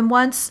rings more than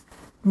once,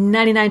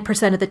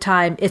 99% of the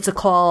time, it's a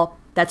call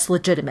that's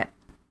legitimate.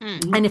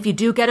 Mm-hmm. And if you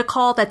do get a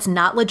call that's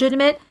not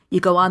legitimate,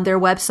 you go on their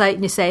website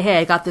and you say, hey,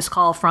 I got this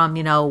call from,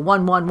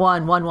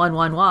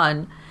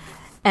 111-1111.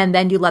 And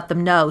then you let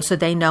them know so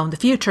they know in the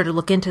future to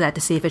look into that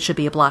to see if it should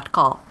be a blocked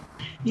call.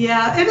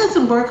 Yeah, it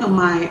doesn't work on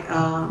my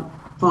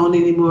phone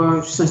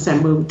anymore since I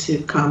moved to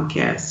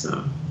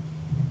Comcast.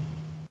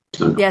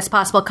 So. Yeah, it's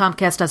possible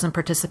Comcast doesn't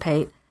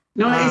participate.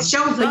 No, it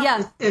shows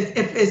up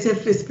as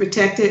if it's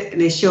protected,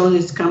 and it shows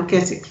it's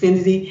Comcast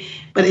Xfinity,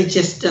 but it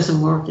just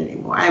doesn't work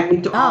anymore. I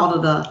went to all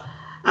of the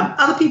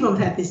other people have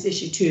had this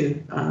issue too,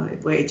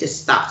 where it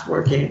just stops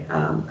working.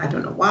 I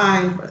don't know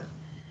why, but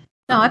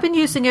no, I've been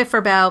using it for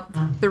about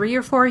 3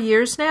 or 4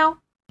 years now.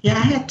 Yeah,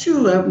 I had 2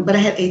 of them, but I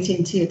had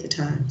AT&T at the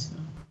time. So.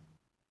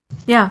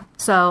 Yeah,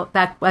 so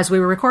that as we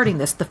were recording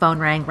this, the phone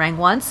rang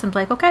once, and I'm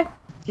like, okay.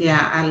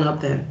 Yeah, I love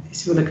that.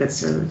 It's really good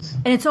service,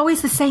 and it's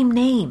always the same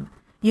name.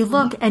 You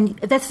look, and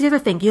that's the other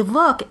thing. You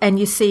look, and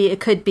you see it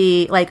could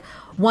be like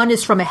one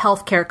is from a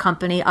healthcare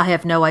company. I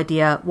have no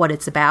idea what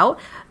it's about,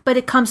 but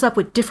it comes up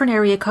with different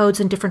area codes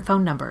and different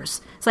phone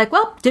numbers. It's like,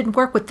 well, didn't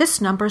work with this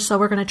number, so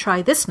we're going to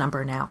try this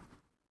number now.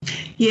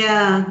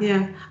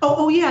 Yeah.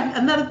 Oh, yeah.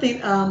 Another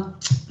thing,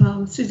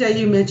 Suzette,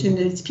 you mentioned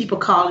is people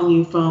calling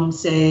you from,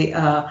 say,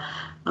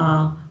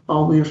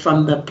 we're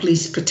from the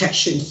Police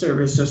Protection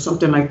Service or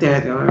something like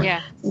that, or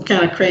some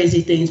kind of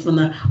crazy things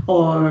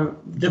or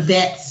the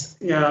vets,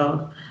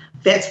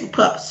 Vets for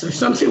Pups or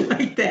something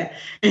like that,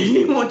 and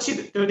they want you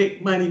to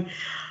donate money.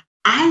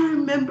 I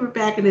remember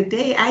back in the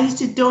day, I used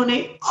to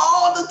donate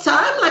all the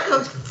time, like I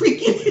was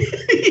freaking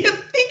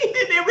thinking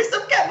that there was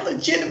some kind of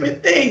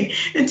legitimate thing.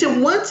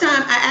 Until one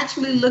time, I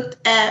actually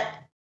looked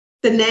at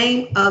the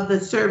name of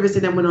the service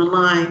and then went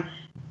online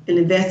and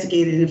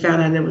investigated and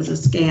found out it was a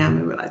scam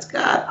and realized,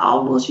 God,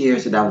 all those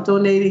years that I was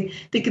donating,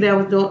 thinking I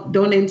was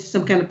donating to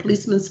some kind of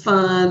policeman's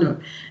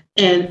fund,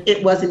 and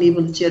it wasn't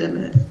even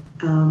legitimate.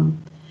 And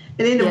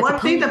then the one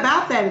thing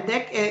about that,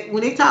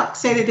 when they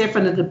say that they're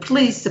from the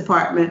police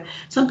department,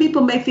 some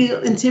people may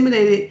feel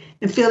intimidated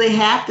and feel they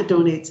have to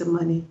donate some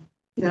money.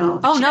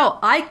 Oh no,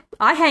 I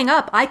hang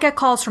up. I get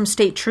calls from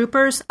state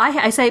troopers.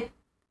 I said,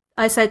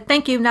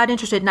 thank you, not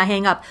interested, and I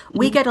hang up.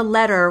 We get a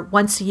letter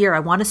once a year, I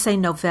want to say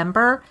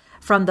November,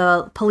 from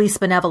the Police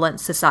Benevolent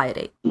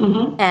Society.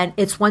 And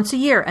it's once a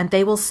year, and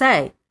they will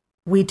say,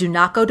 we do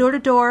not go door to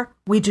door.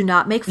 We do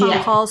not make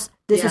phone calls.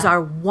 This is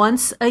our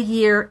once a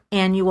year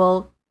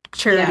annual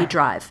charity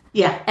drive.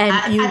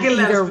 And you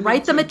either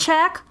write them a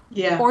check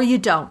or you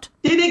don't.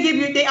 Then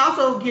they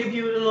also give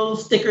you a little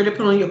sticker to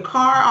put on your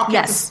car, all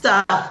kinds of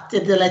stuff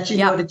to let you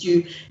know that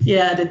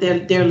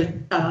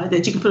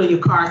that you can put on your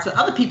car so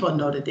other people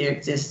know that they're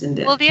existing.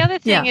 Well, the other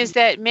thing is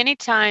that many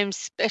times,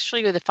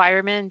 especially with the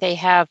firemen, they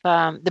have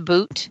the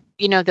boot.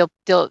 They'll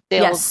go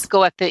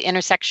at the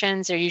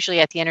intersections. They're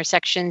usually at the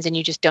intersections, and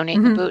you just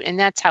donate the boot, and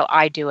that's how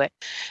I do it.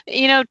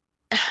 I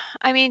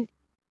mean,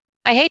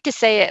 I hate to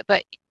say it,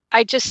 but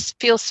I just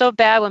feel so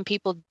bad when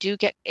people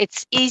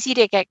it's easy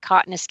to get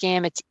caught in a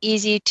scam. It's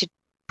easy to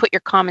put your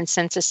common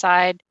sense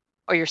aside,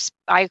 or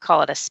I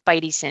call it a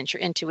spidey sense,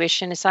 your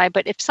intuition aside.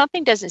 But if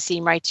something doesn't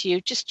seem right to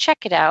you, just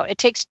check it out. It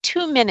takes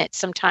 2 minutes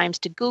sometimes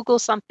to Google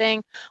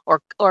something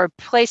or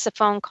place a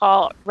phone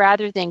call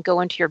rather than go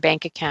into your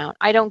bank account.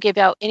 I don't give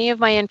out any of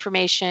my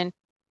information,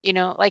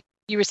 like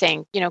you were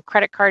saying,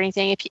 credit card,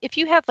 anything. If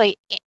you have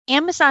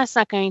Amazon's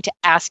not going to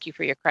ask you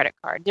for your credit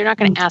card. They're not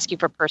going to ask you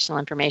for personal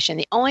information.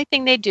 The only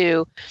thing they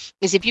do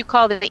is if you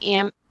call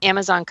the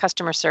Amazon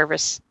customer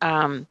service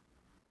 800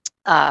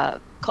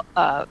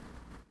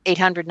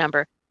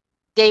 number,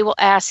 they will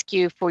ask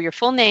you for your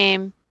full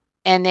name,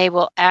 and they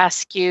will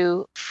ask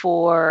you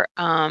for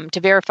to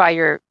verify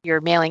your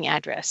mailing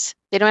address.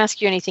 They don't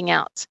ask you anything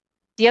else.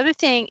 The other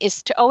thing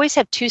is to always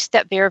have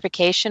two-step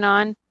verification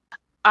on.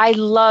 I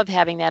love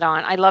having that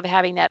on. I love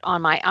having that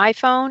on my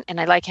iPhone, and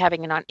I like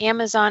having it on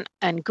Amazon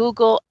and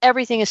Google.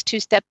 Everything is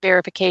two-step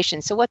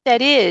verification. So what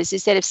that is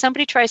that if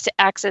somebody tries to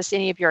access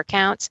any of your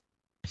accounts,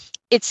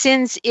 it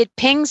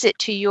pings it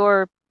to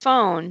your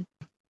phone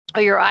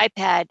or your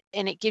iPad,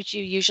 and it gives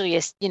you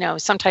usually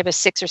some type of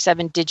 6 or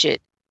 7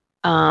 digit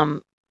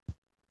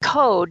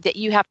code that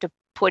you have to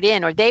put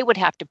in, or they would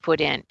have to put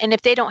in. And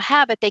if they don't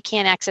have it, they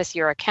can't access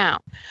your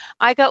account.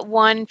 I got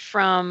one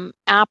from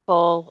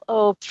Apple,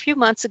 a few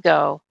months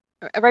ago,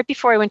 right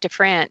before I went to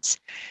France.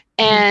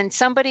 And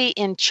somebody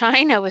in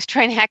China was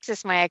trying to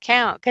access my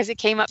account because it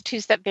came up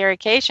two-step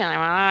verification. I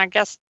went, I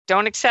guess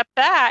don't accept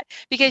that,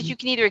 because you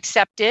can either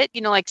accept it,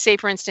 like say,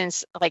 for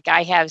instance, like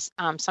I have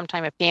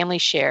sometime a family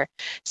share.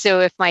 So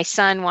if my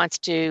son wants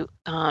to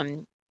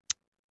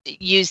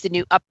use the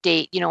new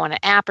update, on an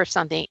app or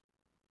something,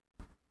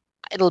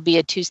 it'll be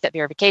a two-step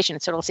verification.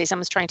 So it'll say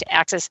someone's trying to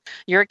access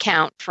your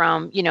account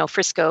from,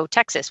 Frisco,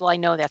 Texas. Well, I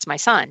know that's my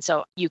son,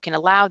 so you can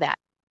allow that.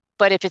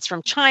 But if it's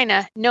from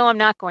China, no, I'm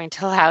not going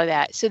to allow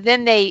that. So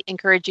then they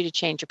encourage you to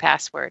change your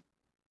password.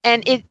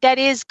 And that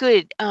is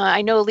good.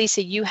 I know,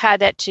 Lisa, you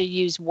had that to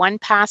use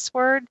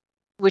 1Password,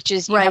 which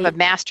is you have a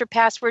master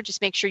password.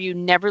 Just make sure you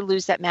never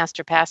lose that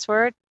master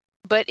password.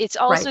 But it's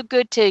also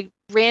good to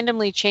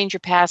randomly change your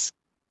passwords,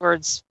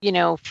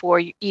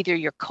 for either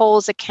your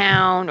Kohl's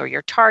account or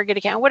your Target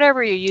account,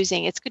 whatever you're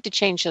using. It's good to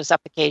change those up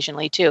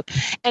occasionally too.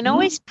 And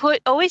always put,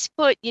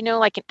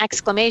 like an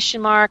exclamation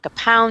mark, a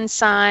pound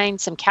sign,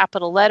 some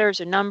capital letters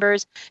or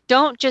numbers.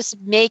 Don't just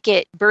make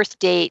it birth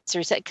dates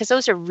because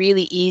those are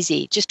really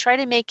easy. Just try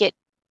to make it,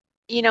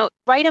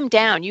 write them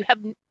down. You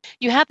have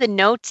the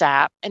Notes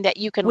app, and that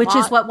you can which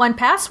is what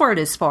 1Password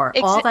is for.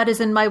 All that is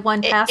in my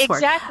 1Password.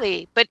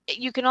 Exactly. But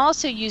you can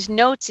also use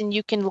Notes, and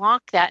you can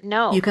lock that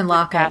note. You can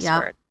lock it,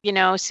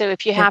 so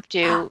if you have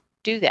to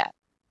do that.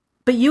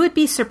 But you would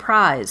be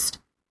surprised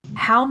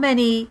how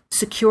many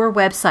secure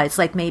websites,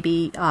 like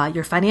maybe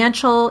your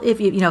financial,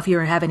 if you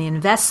have any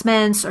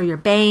investments, or your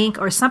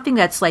bank, or something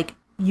that's like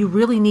you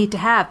really need to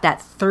have that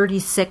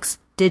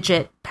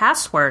 36-digit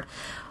password,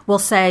 will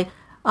say,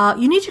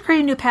 you need to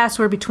create a new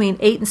password between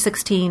 8 and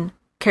 16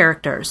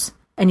 characters.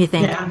 And you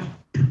think,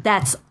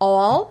 that's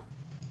all?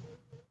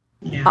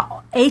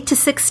 8 to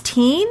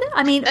 16?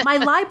 I mean, my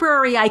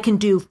library, I can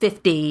do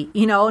 50,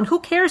 and who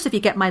cares if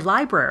you get my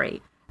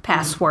library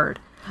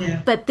password?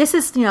 But this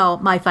is,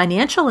 my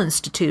financial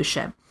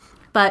institution.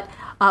 But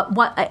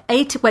what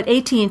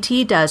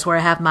AT&T does, where I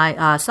have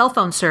my cell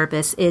phone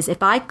service, is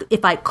if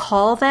I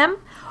call them,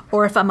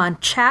 or if I'm on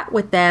chat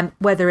with them,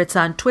 whether it's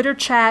on Twitter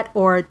chat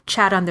or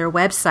chat on their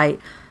website,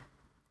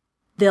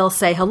 they'll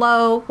say,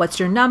 hello, what's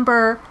your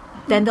number?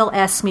 Then they'll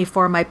ask me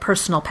for my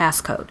personal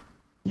passcode.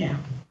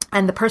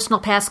 And the personal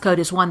passcode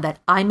is one that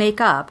I make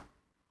up,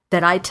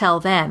 that I tell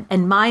them.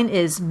 And mine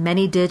is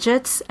many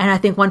digits. And I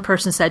think one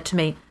person said to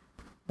me,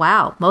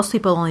 wow, most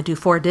people only do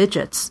 4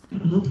 digits.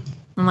 I'm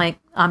like,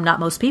 I'm not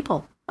most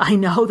people. I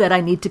know that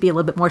I need to be a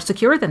little bit more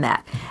secure than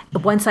that.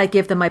 But once I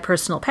give them my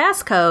personal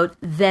passcode,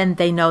 then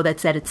they know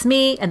that it's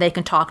me, and they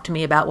can talk to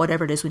me about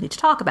whatever it is we need to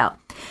talk about.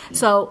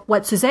 So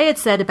what Suzette had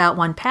said about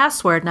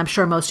 1Password, and I'm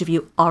sure most of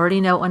you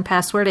already know what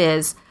 1Password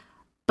is,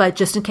 But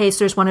just in case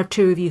there's one or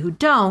two of you who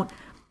don't,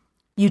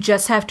 you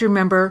just have to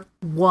remember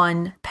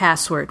one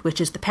password, which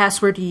is the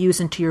password you use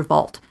into your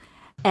vault.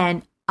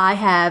 And I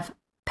have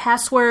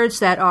passwords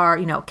that are,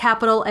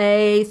 capital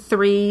A,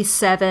 3,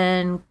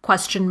 7,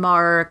 question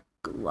mark,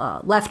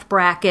 left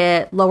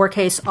bracket,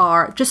 lowercase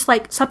r, just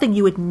like something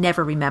you would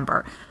never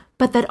remember,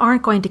 but that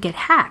aren't going to get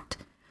hacked.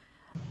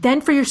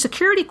 Then for your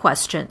security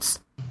questions,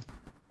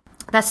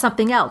 that's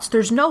something else.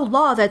 There's no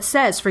law that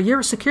says for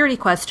your security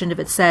question, if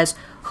it says,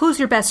 who's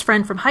your best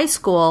friend from high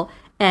school,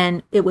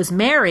 and it was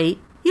Mary,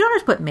 you don't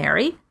have to put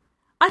Mary.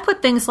 I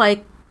put things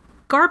like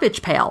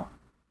garbage pail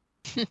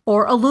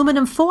or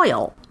aluminum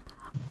foil,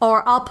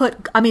 or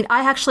I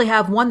actually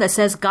have one that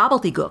says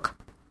gobbledygook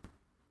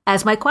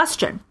as my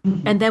question.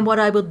 Mm-hmm. And then what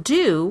I will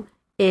do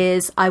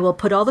is I will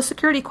put all the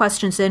security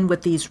questions in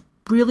with these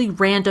really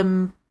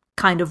random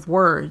kind of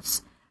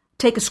words,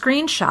 take a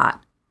screenshot,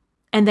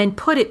 and then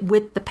put it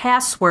with the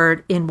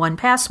password in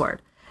 1Password.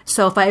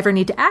 So if I ever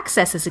need to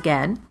access this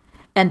again,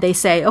 and they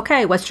say,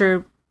 okay, what's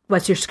your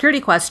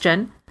security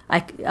question?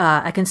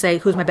 I can say,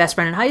 who's my best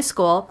friend in high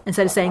school?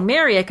 Instead of saying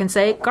Mary, I can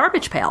say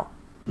garbage pail.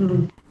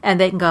 Mm-hmm. And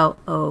they can go,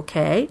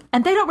 okay.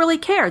 And they don't really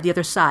care, the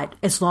other side,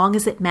 as long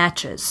as it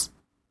matches.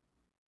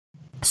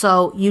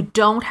 So you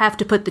don't have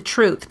to put the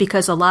truth,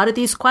 because a lot of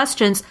these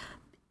questions,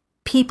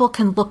 people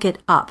can look it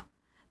up.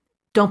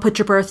 Don't put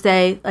your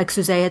birthday, like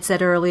Suzette had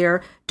said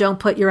earlier. Don't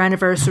put your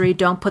anniversary.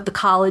 Don't put the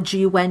college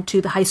you went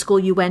to, the high school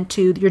you went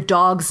to, your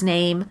dog's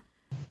name,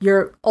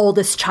 your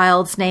oldest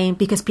child's name,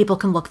 because people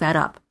can look that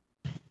up.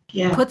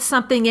 Yeah. Put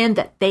something in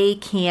that they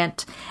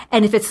can't.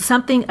 And if it's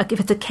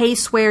a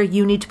case where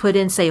you need to put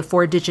in, say, a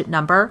 4-digit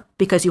number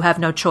because you have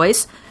no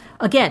choice,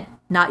 again,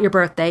 not your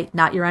birthday,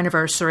 not your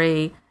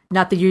anniversary,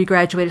 not the year you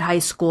graduated high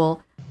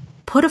school,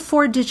 put a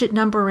 4-digit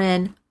number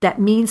in that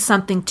means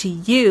something to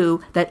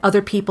you that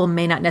other people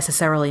may not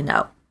necessarily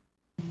know.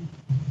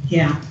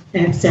 Yeah,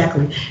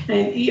 exactly.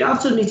 And you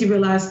also need to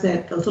realize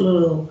that those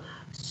little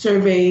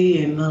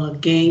survey and little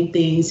game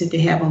things that they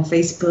have on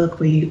Facebook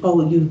where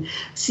you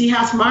see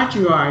how smart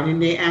you are,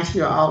 and they ask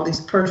you all these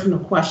personal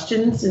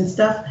questions and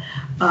stuff,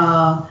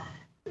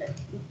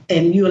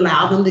 and you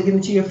allow them to get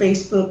into your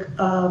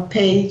Facebook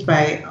page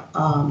by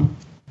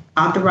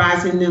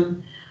authorizing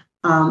them.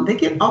 They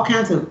get all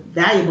kinds of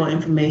valuable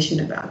information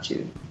about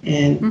you,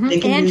 and they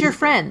can your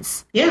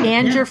friends,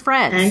 your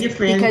friends,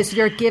 because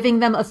you're giving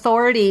them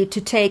authority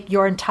to take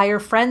your entire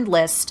friend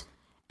list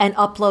and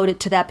upload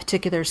it to that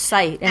particular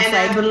site.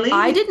 And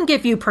I didn't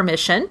give you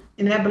permission.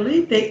 And I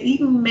believe they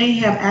even may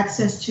have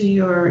access to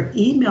your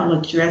email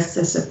address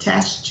that's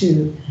attached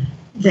to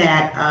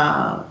that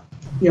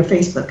your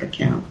Facebook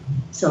account.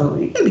 So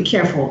you gotta be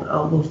careful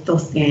with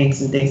those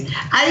gangs and things.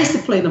 I used to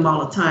play them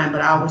all the time,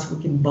 but I always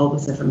look in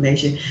bogus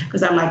information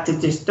because I like to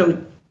just throw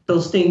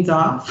those things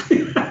off.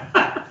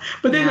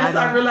 But then I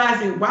started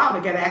realizing, wow, they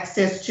got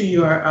access to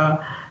your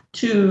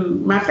to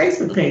my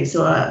Facebook page.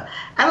 So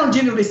I don't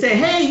generally say,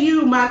 hey,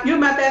 you're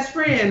my best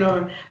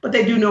friend, but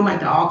they do know my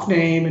dog's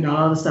name and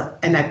all the stuff.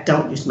 And I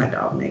don't use my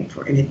dog name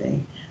for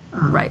anything.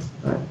 Right.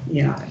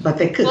 But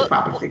they could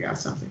probably figure out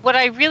something. What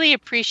I really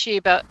appreciate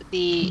about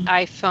the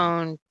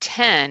iPhone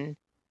 10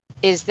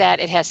 is that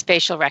it has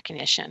facial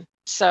recognition.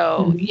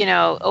 So,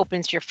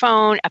 opens your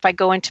phone. If I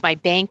go into my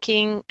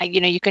banking,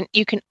 you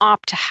can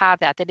opt to have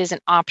that. That is an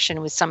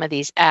option with some of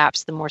these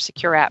apps, the more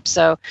secure apps.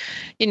 So,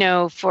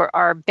 for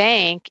our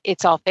bank,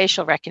 it's all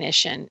facial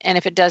recognition. And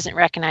if it doesn't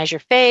recognize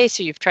your face,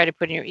 or you've tried to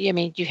put in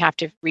you have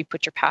to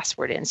re-put your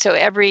password in. So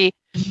every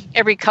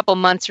couple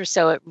months or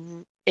so,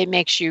 it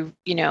makes you,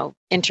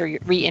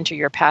 re-enter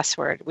your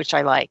password, which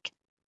I like.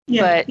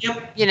 Yeah, but,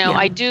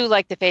 I do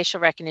like the facial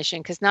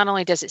recognition because not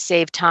only does it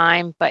save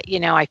time, but,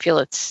 I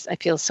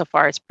feel so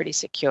far it's pretty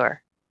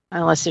secure.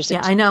 Unless there's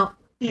I know.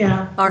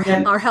 Yeah.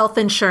 Our health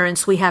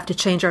insurance, we have to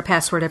change our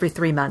password every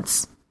 3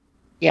 months.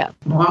 Yeah.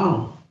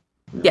 Wow.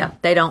 Yeah,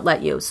 they don't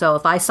let you. So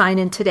if I sign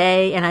in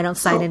today and I don't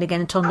sign in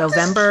again until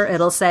November,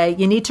 it'll say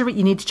you need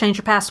to change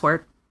your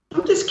password.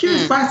 I'm just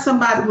curious why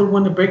somebody would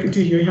want to break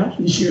into your health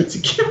insurance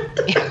account.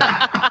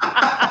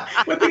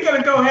 But they're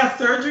going to go have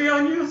surgery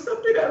on you or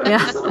something?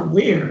 That's sort of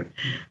weird.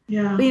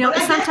 Yeah. But,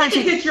 sometimes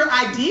you get your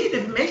ID, the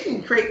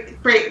information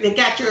they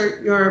got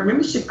your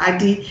membership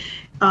ID.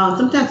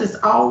 Sometimes it's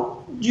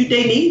all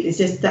they need. It's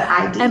just the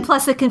ID. And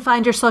plus it can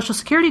find your social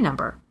security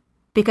number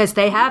because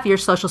they have your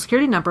social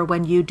security number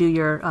when you do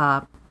your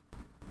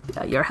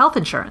health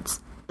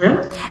insurance.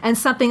 Really? And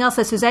something else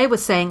that Suzette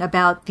was saying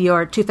about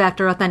your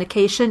two-factor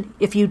authentication,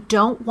 if you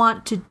don't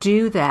want to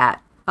do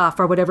that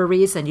for whatever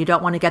reason, you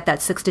don't want to get that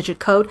 6-digit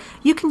code,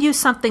 you can use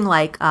something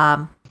like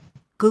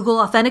Google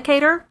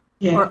Authenticator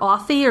or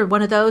Authy or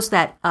one of those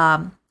that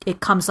it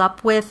comes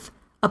up with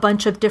a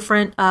bunch of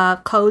different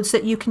codes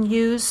that you can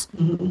use.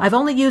 Mm-hmm. I've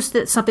only used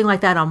something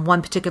like that on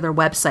one particular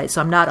website, so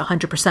I'm not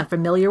 100%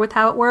 familiar with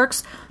how it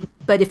works.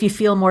 But if you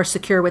feel more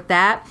secure with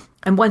that,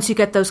 and once you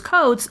get those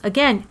codes,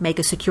 again, make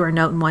a secure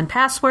note in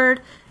 1Password,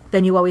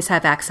 then you always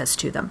have access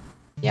to them.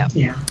 Yeah.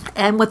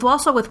 And with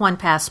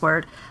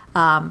 1Password,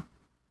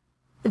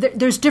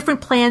 there's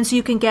different plans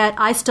you can get.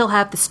 I still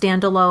have the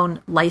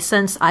standalone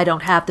license. I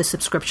don't have the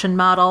subscription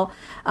model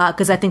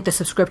because I think the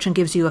subscription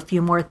gives you a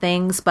few more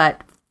things.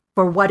 But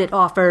for what it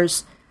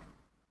offers,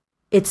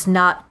 it's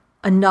not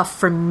enough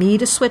for me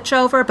to switch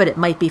over, but it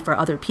might be for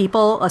other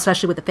people,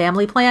 especially with the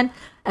family plan.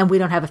 And we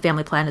don't have a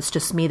family plan. It's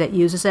just me that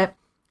uses it.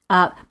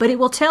 But it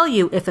will tell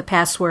you if a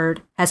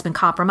password has been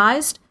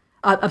compromised.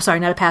 I'm sorry,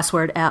 not a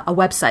password, a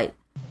website.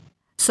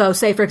 So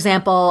say, for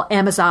example,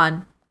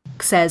 Amazon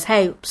says,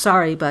 hey,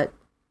 sorry, but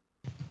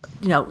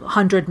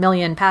 100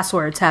 million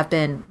passwords have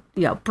been,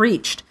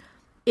 breached.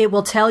 It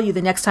will tell you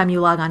the next time you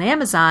log on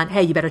Amazon,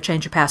 hey, you better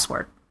change your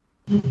password.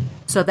 Mm-hmm.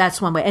 So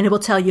that's one way. And it will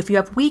tell you if you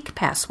have weak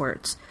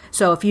passwords.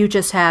 So if you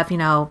just have,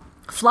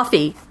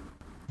 Fluffy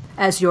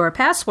as your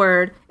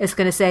password, it's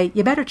going to say,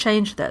 you better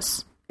change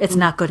this. It's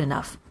not good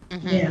enough.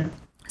 Mm-hmm. Yeah.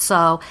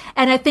 So,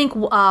 and I think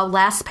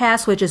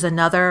LastPass, which is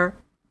another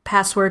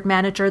password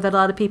manager that a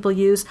lot of people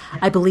use,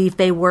 I believe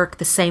they work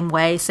the same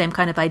way, same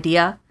kind of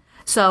idea.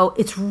 So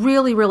it's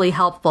really, really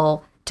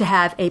helpful to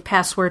have a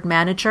password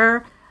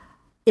manager.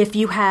 If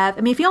you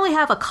only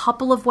have a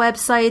couple of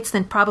websites,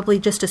 then probably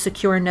just a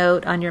secure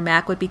note on your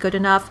Mac would be good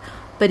enough.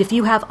 But if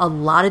you have a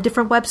lot of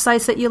different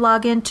websites that you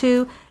log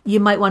into, you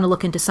might want to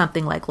look into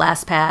something like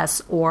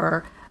LastPass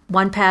or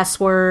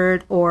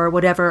 1Password or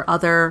whatever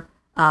other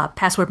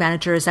password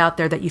manager is out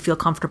there that you feel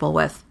comfortable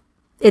with.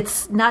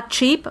 It's not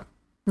cheap,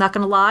 not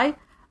going to lie,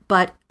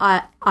 but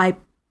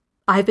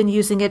I've been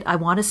using it, I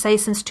want to say,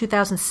 since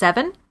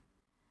 2007,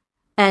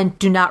 and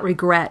do not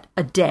regret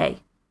a day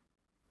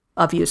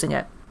of using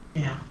it.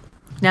 Yeah.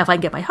 Now, if I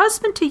can get my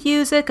husband to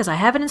use it, because I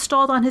have it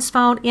installed on his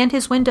phone and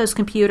his Windows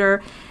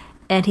computer,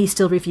 and he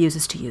still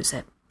refuses to use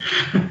it.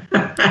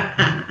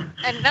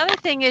 Another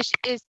thing is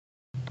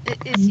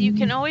you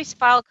can always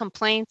file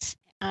complaints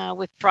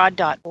with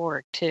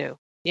fraud.org too.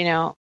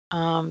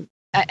 And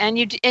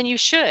you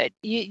should.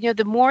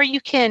 The more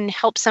you can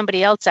help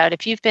somebody else out.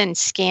 If you've been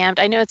scammed,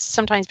 I know it's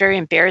sometimes very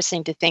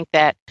embarrassing to think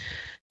that,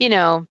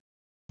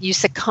 you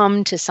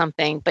succumb to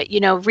something, but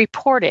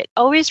report it.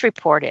 Always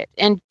report it,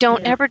 and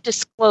don't ever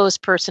disclose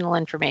personal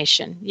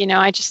information.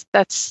 It's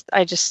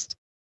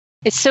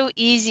so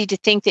easy to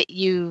think that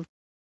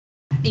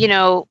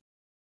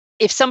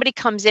if somebody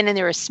comes in and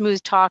they're a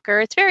smooth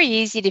talker, it's very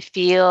easy to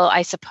feel,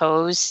 I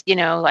suppose,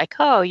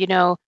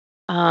 because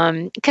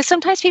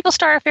sometimes people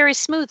start off very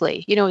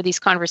smoothly, with these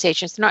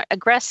conversations. They're not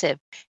aggressive,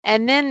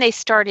 and then they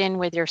start in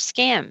with their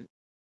scamming.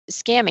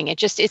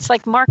 It's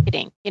like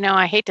marketing.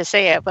 I hate to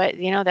say it, but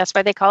that's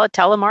why they call it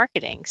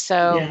telemarketing.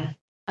 So,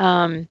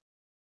 I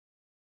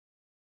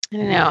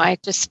don't know. I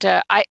just,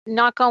 I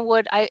knock on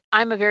wood. I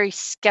have a very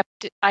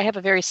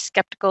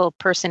skeptical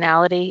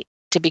personality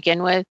to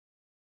begin with.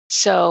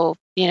 So,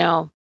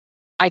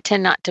 I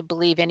tend not to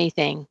believe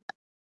anything.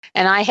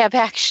 And I have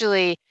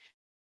actually,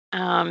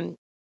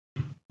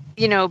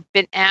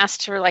 been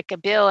asked for like a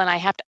bill, and I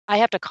have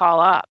to call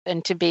up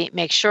and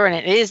make sure. And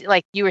it is,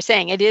 like you were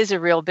saying, it is a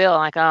real bill. I'm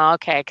like, oh,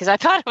 okay. Because I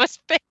thought it was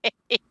fake.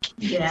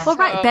 Yeah. Well,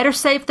 right. Better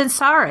safe than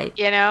sorry.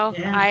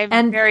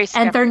 I'm very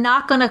skeptical. And they're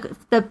not going to,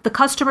 the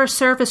customer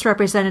service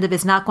representative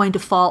is not going to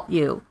fault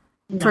you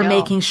for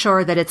making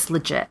sure that it's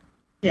legit.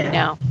 Yeah.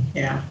 No.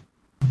 Yeah.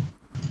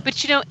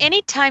 But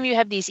anytime you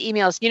have these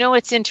emails,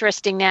 what's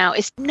interesting now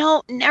is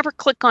never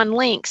click on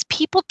links.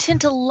 People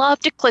tend to love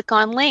to click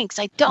on links.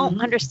 I don't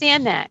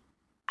understand that.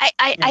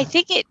 I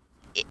think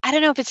I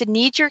don't know if it's a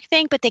knee-jerk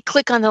thing, but they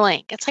click on the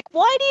link. It's like,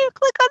 why do you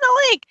click on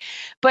the link?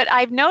 But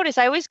I've noticed,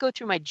 I always go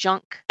through my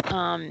junk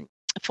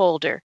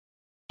folder.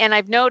 And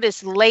I've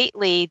noticed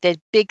lately the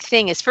big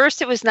thing is,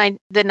 first it was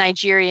the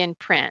Nigerian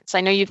prince.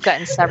 I know you've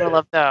gotten several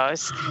of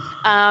those.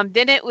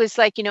 Then it was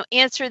like,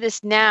 answer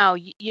this now,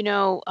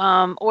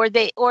 or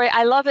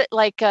I love it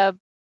like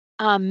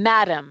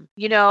madam,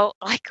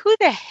 like who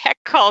the heck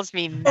calls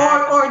me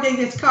madam? Or they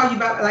just call you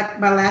by, like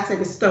my last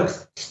name is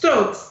Stokes.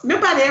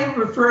 Nobody ever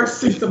refers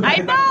to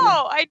somebody.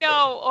 I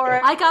know.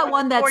 Or I got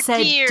one that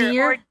said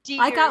dear.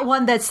 I got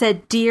one that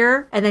said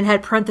dear and then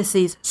had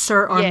parentheses,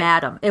 sir or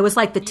madam. It was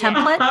like the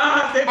template,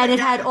 and it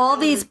had all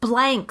these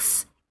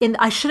blanks.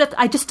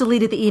 I just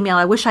deleted the email.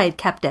 I wish I had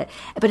kept it.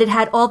 But it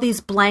had all these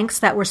blanks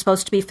that were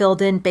supposed to be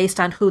filled in based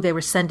on who they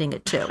were sending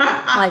it to.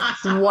 Like,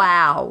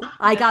 wow.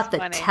 I got the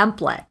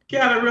template.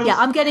 Yeah,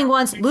 I'm getting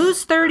ones,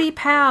 lose 30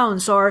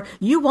 pounds, or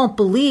you won't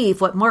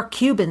believe what Mark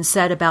Cuban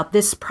said about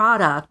this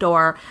product,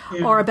 or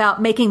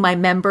about making my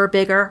member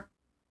bigger.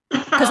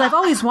 Because I've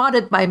always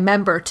wanted my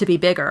member to be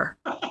bigger.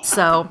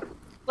 So...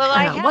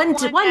 Well,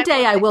 one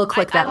day I will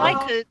click that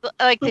link.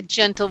 I like the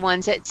gentle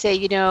ones that say,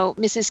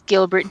 Mrs.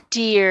 Gilbert,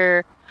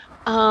 dear,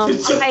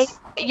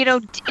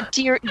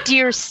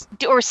 dear,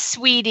 or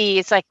sweetie.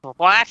 It's like,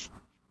 what?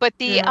 But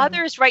the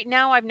others right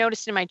now, I've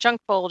noticed in my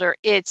junk folder,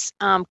 it's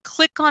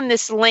click on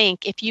this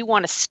link if you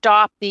want to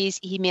stop these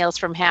emails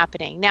from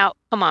happening. Now,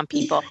 come on,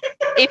 people.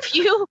 If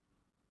you,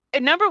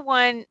 number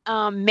one,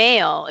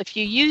 mail, if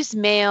you use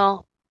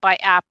mail by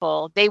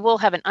Apple, they will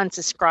have an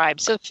unsubscribe.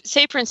 So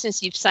say, for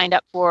instance, you've signed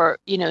up for,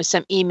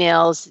 some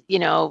emails,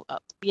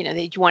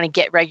 that you want to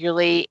get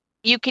regularly.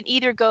 You can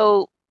either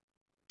go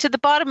to the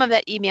bottom of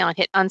that email and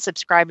hit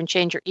unsubscribe and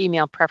change your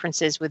email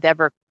preferences with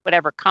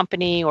whatever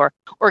company or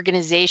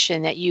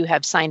organization that you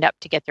have signed up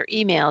to get their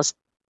emails.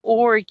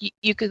 Or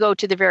you could go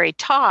to the very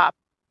top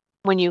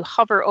when you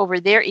hover over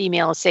their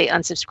email, say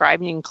unsubscribe,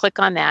 and you can click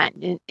on that,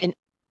 and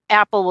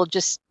Apple will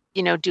just,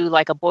 do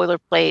like a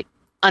boilerplate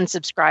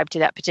unsubscribe to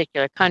that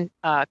particular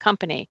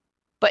company.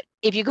 But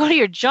if you go to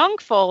your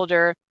junk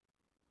folder,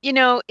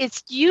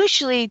 it's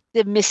usually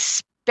the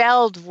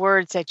misspelled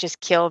words that just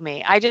kill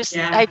me. I just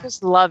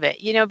love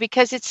it,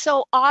 because it's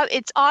so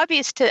it's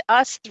obvious to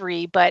us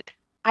three, but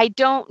I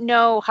don't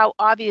know how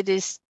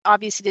obvious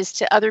it is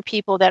to other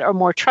people that are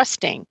more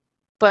trusting.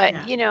 But,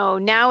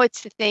 now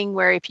it's the thing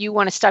where if you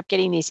want to stop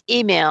getting these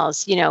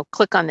emails,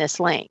 click on this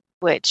link,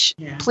 which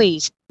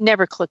please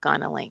never click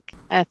on a link.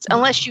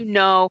 Unless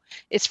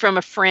it's from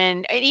a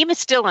friend. And even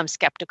still, I'm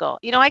skeptical.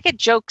 I get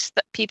jokes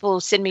that people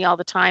send me all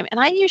the time,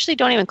 and I usually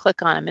don't even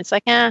click on them. It's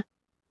like, I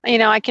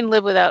can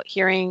live without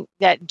hearing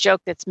that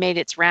joke that's made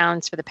its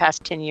rounds for the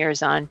past 10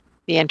 years on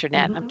the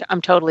internet. Mm-hmm.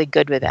 I'm totally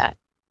good with that.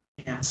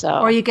 Yeah.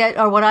 So,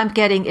 or what I'm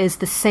getting is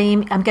the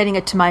same. I'm getting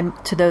it to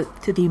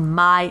the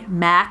My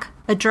Mac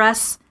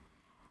address.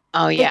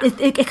 Oh yeah.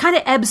 It kind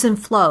of ebbs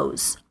and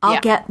flows.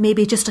 I'll get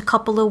maybe just a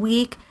couple a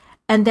week,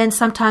 and then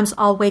sometimes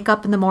I'll wake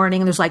up in the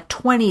morning and there's like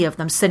 20 of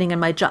them sitting in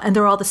my and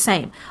they're all the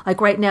same. Like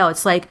right now,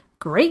 it's like,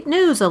 great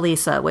news,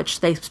 Elisa,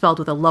 which they spelled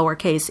with a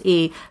lowercase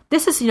e.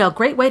 This is a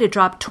great way to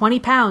drop 20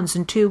 pounds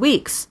in 2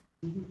 weeks.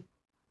 Mm-hmm.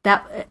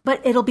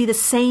 But it'll be the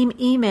same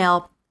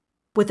email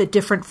with a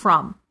different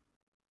from.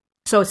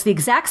 So it's the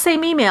exact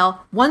same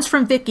email. One's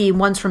from Vicky and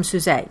one's from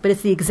Suzette, but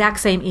it's the exact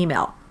same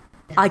email.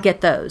 I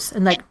get those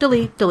and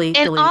delete.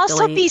 And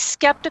also be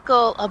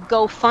skeptical of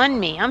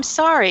GoFundMe. I'm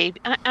sorry.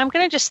 I'm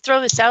going to just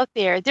throw this out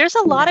there. There's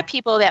a lot of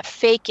people that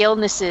fake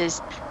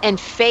illnesses and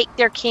fake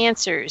their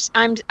cancers.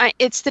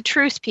 It's the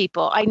truth,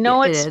 people. I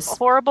know it's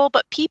horrible,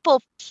 but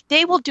people,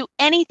 they will do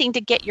anything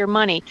to get your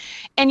money.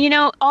 And,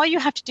 all you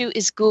have to do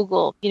is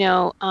Google,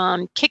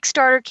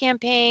 Kickstarter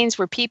campaigns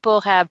where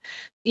people have,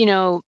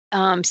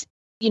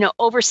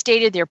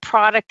 overstated their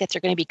product that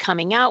they're going to be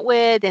coming out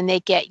with, and they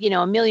get,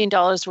 $1 million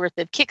worth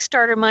of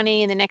Kickstarter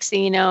money. And the next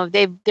thing you know,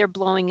 they're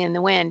blowing in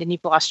the wind and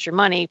you've lost your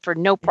money for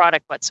no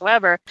product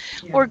whatsoever.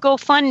 Yeah. Or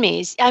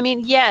GoFundMe's. I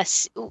mean,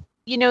 yes,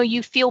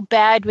 you feel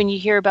bad when you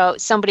hear about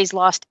somebody's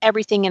lost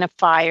everything in a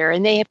fire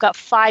and they have got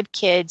 5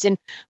 kids and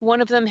one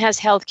of them has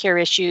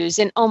healthcare issues.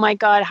 And oh my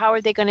God, how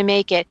are they going to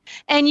make it?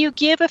 And you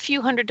give a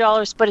few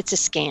 $100s, but it's a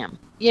scam.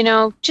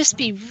 Just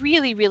be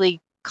really, really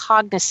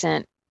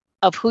cognizant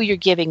of who you're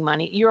giving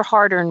money, your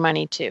hard-earned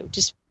money to.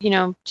 Just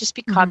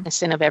be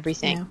cognizant of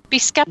everything. Yeah. Be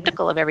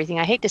skeptical of everything.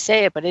 I hate to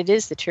say it, but it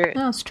is the truth.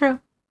 No, it's true.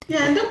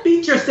 Yeah, and don't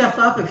beat yourself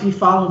up if you've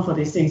fallen for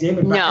these things.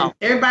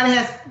 Everybody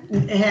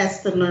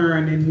has to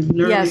learn and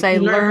learn. Yes, I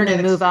learn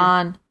and move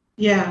on.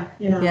 Yeah.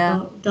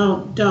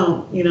 Don't.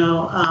 No,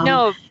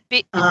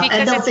 because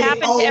it's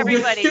happened to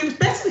everybody.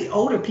 Especially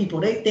older people.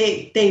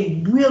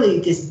 They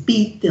really just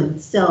beat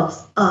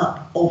themselves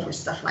up over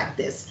stuff like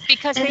this.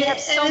 Because they have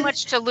so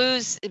much to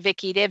lose,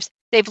 Vicky.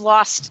 They've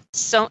lost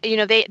so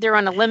they're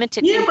on a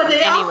limited income but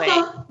anyway.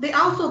 They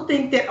also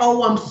think that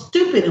I'm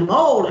stupid, I'm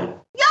old. And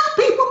young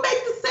people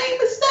make the same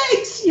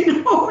mistakes,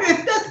 and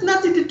that's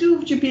nothing to do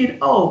with you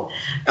being old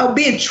or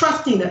being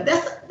trusting.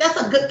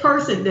 That's a good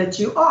person that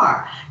you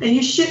are, and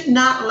you should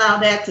not allow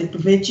that to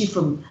prevent you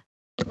from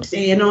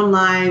staying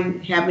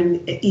online,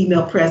 having an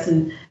email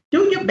present,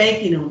 doing your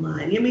banking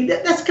online. I mean,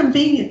 that's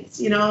convenience,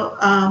 and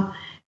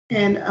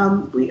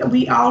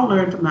we all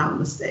learn from our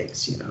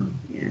mistakes,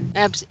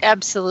 Yeah.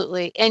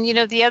 Absolutely. And,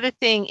 the other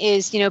thing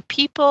is,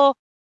 people,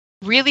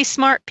 really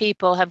smart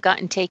people have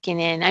gotten taken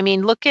in. I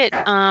mean, look at,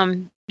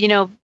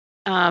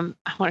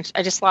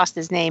 I just lost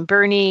his name,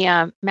 Bernie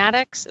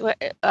Maddox.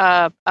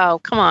 Oh,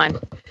 come on.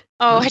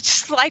 Oh,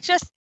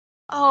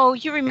 oh,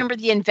 you remember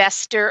The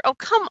Investor. Oh,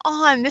 come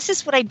on. This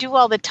is what I do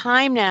all the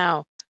time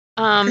now.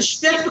 That's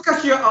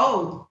because you're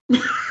old.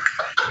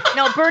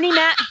 No, Bernie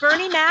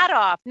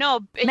Madoff.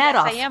 No, Madoff. Yes,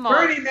 I am old.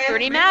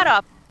 Bernie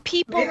Madoff.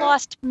 People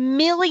lost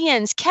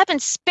millions. Kevin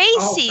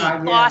Spacey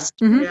lost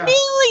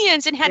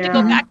millions and had to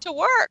go back to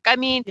work. I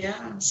mean,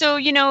 so,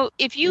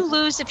 if you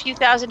lose a few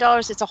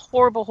 $1,000s, it's a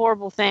horrible,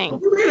 horrible thing.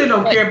 We really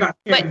don't care about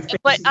Kevin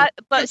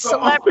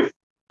Spacey.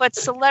 But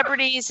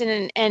celebrities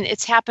and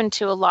it's happened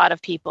to a lot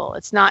of people.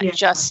 It's not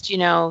just,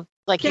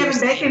 like Kevin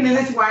Bacon and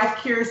his wife,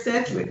 Keira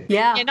Sedgwick.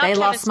 Yeah, they Kevin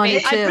lost money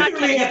Spacey. too.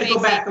 They had to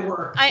go back to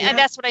work.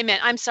 That's what I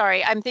meant. I'm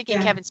sorry. I'm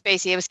thinking Kevin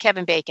Spacey. It was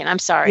Kevin Bacon. I'm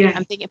sorry.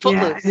 I'm thinking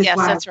Footloose. Yes,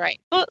 that's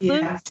right.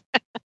 Footloose.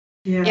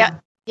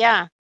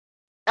 Yeah.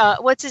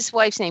 What's his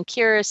wife's name?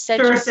 Keira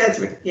Sedgwick. Keira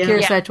Sedgwick. Yeah.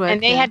 Keira Sedgwick.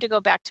 And they had to go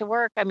back to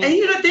work. I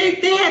mean, and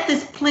they had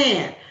this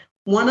plan.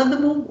 One of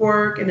them would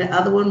work, and the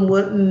other one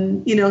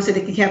wouldn't. So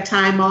they could have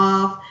time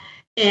off.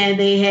 And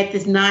they had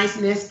this nice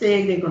nest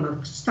egg. They're going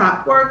to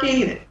stop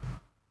working. And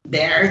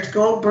there to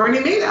go Bernie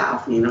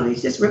Madoff.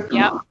 He's just ripped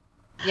them off.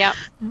 Yep.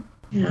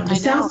 It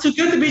sounds too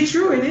good to be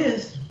true. It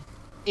is.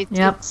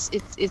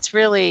 It's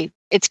really,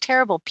 it's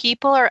terrible.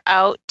 People are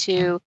out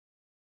to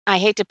I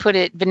hate to put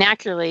it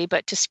vernacularly,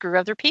 but to screw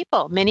other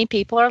people. Many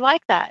people are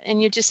like that.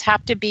 And you just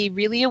have to be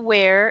really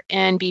aware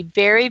and be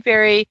very,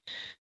 very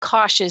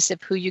cautious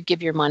of who you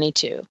give your money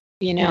to.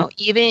 You know,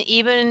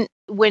 even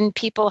when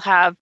people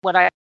have what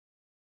I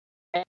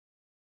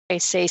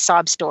say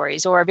sob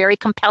stories or a very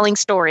compelling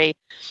story,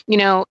 you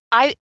know,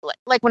 I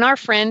like when our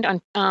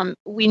friend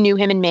we knew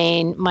him in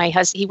Maine.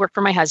 He worked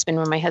for my husband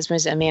when my husband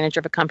was a manager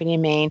of a company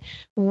in Maine.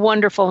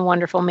 Wonderful,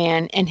 wonderful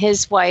man. And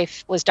his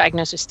wife was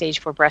diagnosed with stage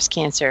 4 breast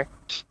cancer.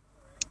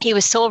 He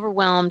was so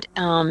overwhelmed.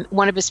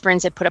 One of his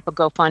friends had put up a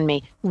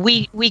GoFundMe.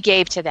 We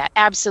gave to that,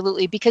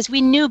 absolutely, because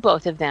we knew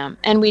both of them,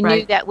 and we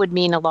knew that would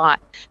mean a lot.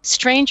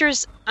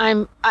 Strangers,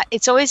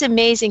 it's always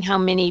amazing how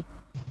many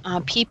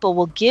people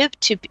will give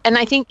to, and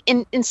I think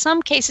in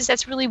some cases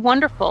that's really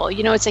wonderful.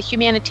 You know, it's a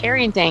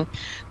humanitarian thing,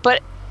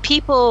 but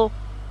people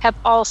have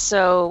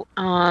also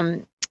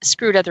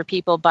screwed other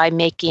people by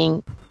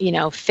making, you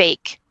know,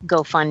 fake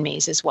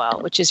GoFundMes as well,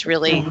 which is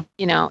really,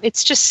 you know,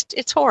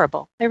 it's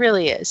horrible. It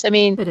really is. I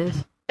mean, it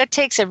is. That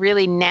takes a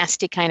really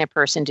nasty kind of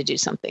person to do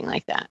something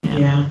like that.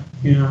 Yeah.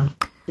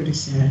 Pretty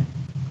sad.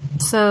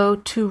 So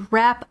to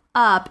wrap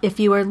up, if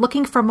you are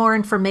looking for more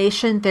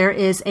information, there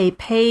is a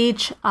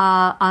page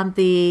on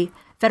the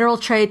Federal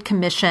Trade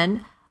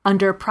Commission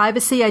under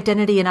Privacy,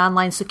 Identity, and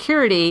Online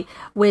Security,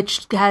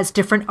 which has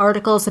different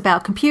articles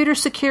about computer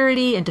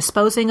security and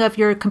disposing of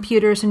your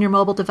computers and your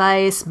mobile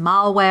device,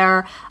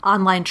 malware,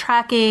 online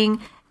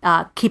tracking,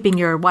 keeping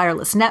your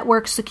wireless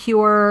network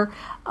secure,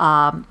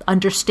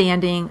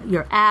 understanding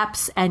your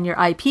apps and your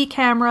IP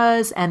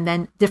cameras, and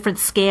then different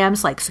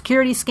scams like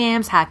security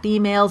scams, hacked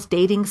emails,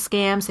 dating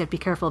scams. You have to be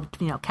careful of,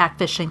 you know,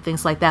 catfishing,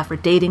 things like that for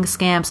dating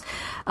scams,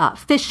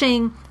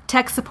 phishing,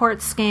 tech support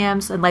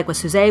scams, and like what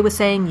Suzanne was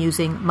saying,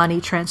 using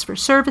money transfer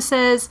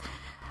services.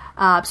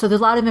 So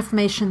there's a lot of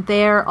information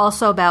there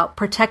also about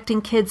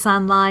protecting kids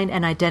online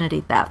and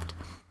identity theft.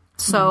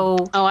 So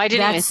I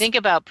didn't even think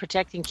about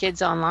protecting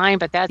kids online,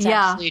 but that's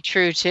absolutely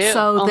true too.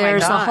 So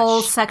there's a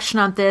whole section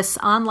on this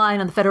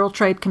online on the Federal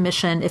Trade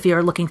Commission if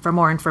you're looking for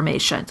more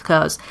information,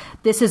 because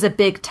this is a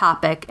big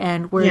topic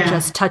and we're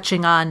just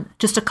touching on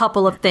just a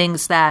couple of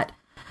things that,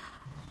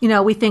 you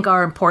know, we think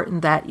are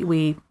important that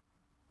we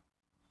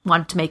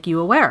wanted to make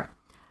you aware.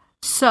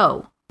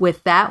 So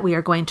with that, we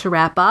are going to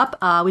wrap up.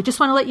 We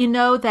just want to let you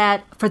know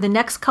that for the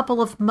next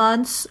couple of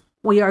months,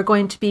 we are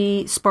going to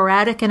be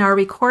sporadic in our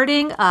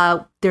recording.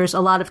 There's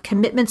a lot of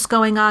commitments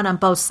going on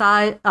both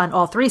sides, on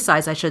all three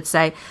sides, I should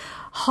say.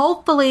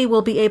 Hopefully,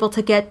 we'll be able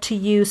to get to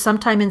you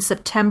sometime in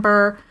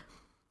September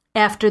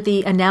after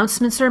the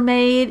announcements are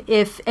made.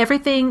 If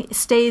everything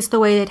stays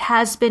the way it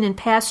has been in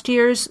past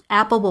years,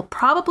 Apple will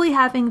probably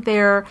having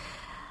their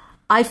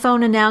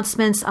iPhone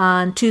announcements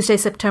on Tuesday,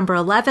 September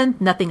 11th.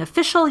 Nothing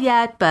official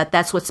yet, but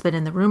that's what's been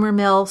in the rumor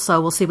mill,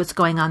 so we'll see what's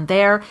going on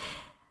there.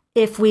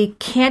 If we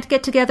can't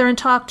get together and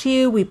talk to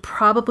you, we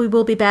probably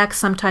will be back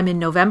sometime in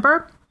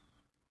November.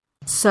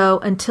 So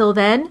until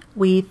then,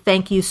 we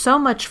thank you so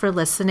much for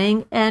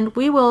listening, and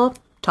we will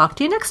talk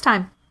to you next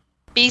time.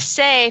 Be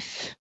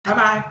safe.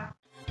 Bye-bye.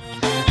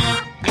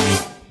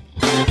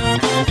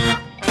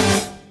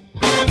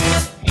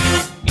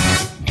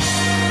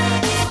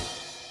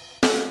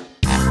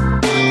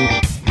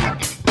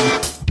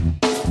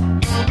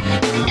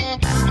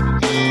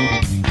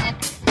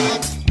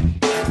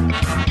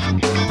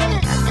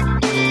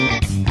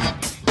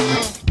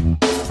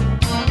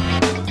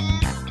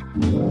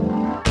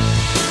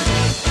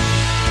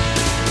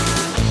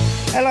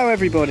 Hello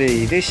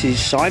everybody, this is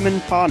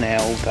Simon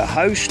Parnell, the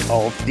host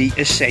of the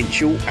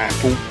Essential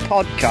Apple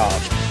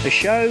Podcast, a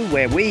show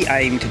where we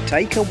aim to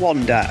take a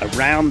wander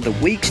around the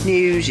week's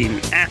news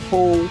in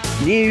Apple,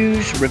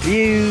 news,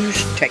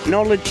 reviews,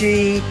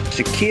 technology,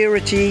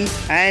 security,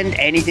 and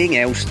anything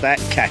else that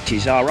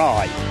catches our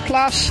eye.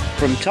 Plus,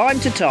 from time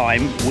to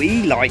time,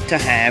 we like to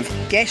have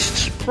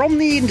guests from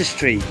the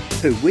industry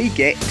who we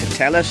get to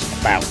tell us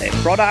about their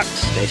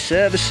products, their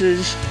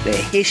services,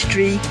 their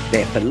history,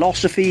 their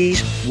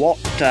philosophies, what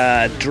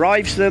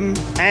drives them,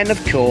 and of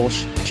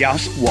course,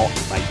 just what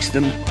makes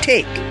them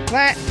tick.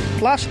 That,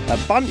 plus a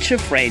bunch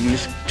of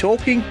friends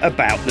talking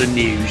about the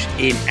news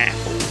in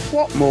Apple.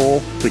 What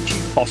more could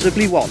you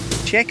possibly want?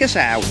 Check us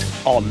out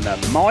on the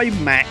My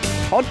Mac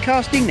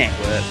Podcasting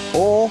Network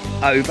or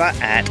over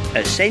at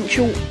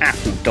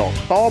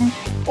essentialapple.com,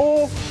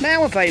 or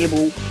now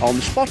available on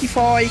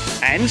Spotify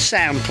and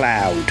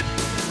SoundCloud.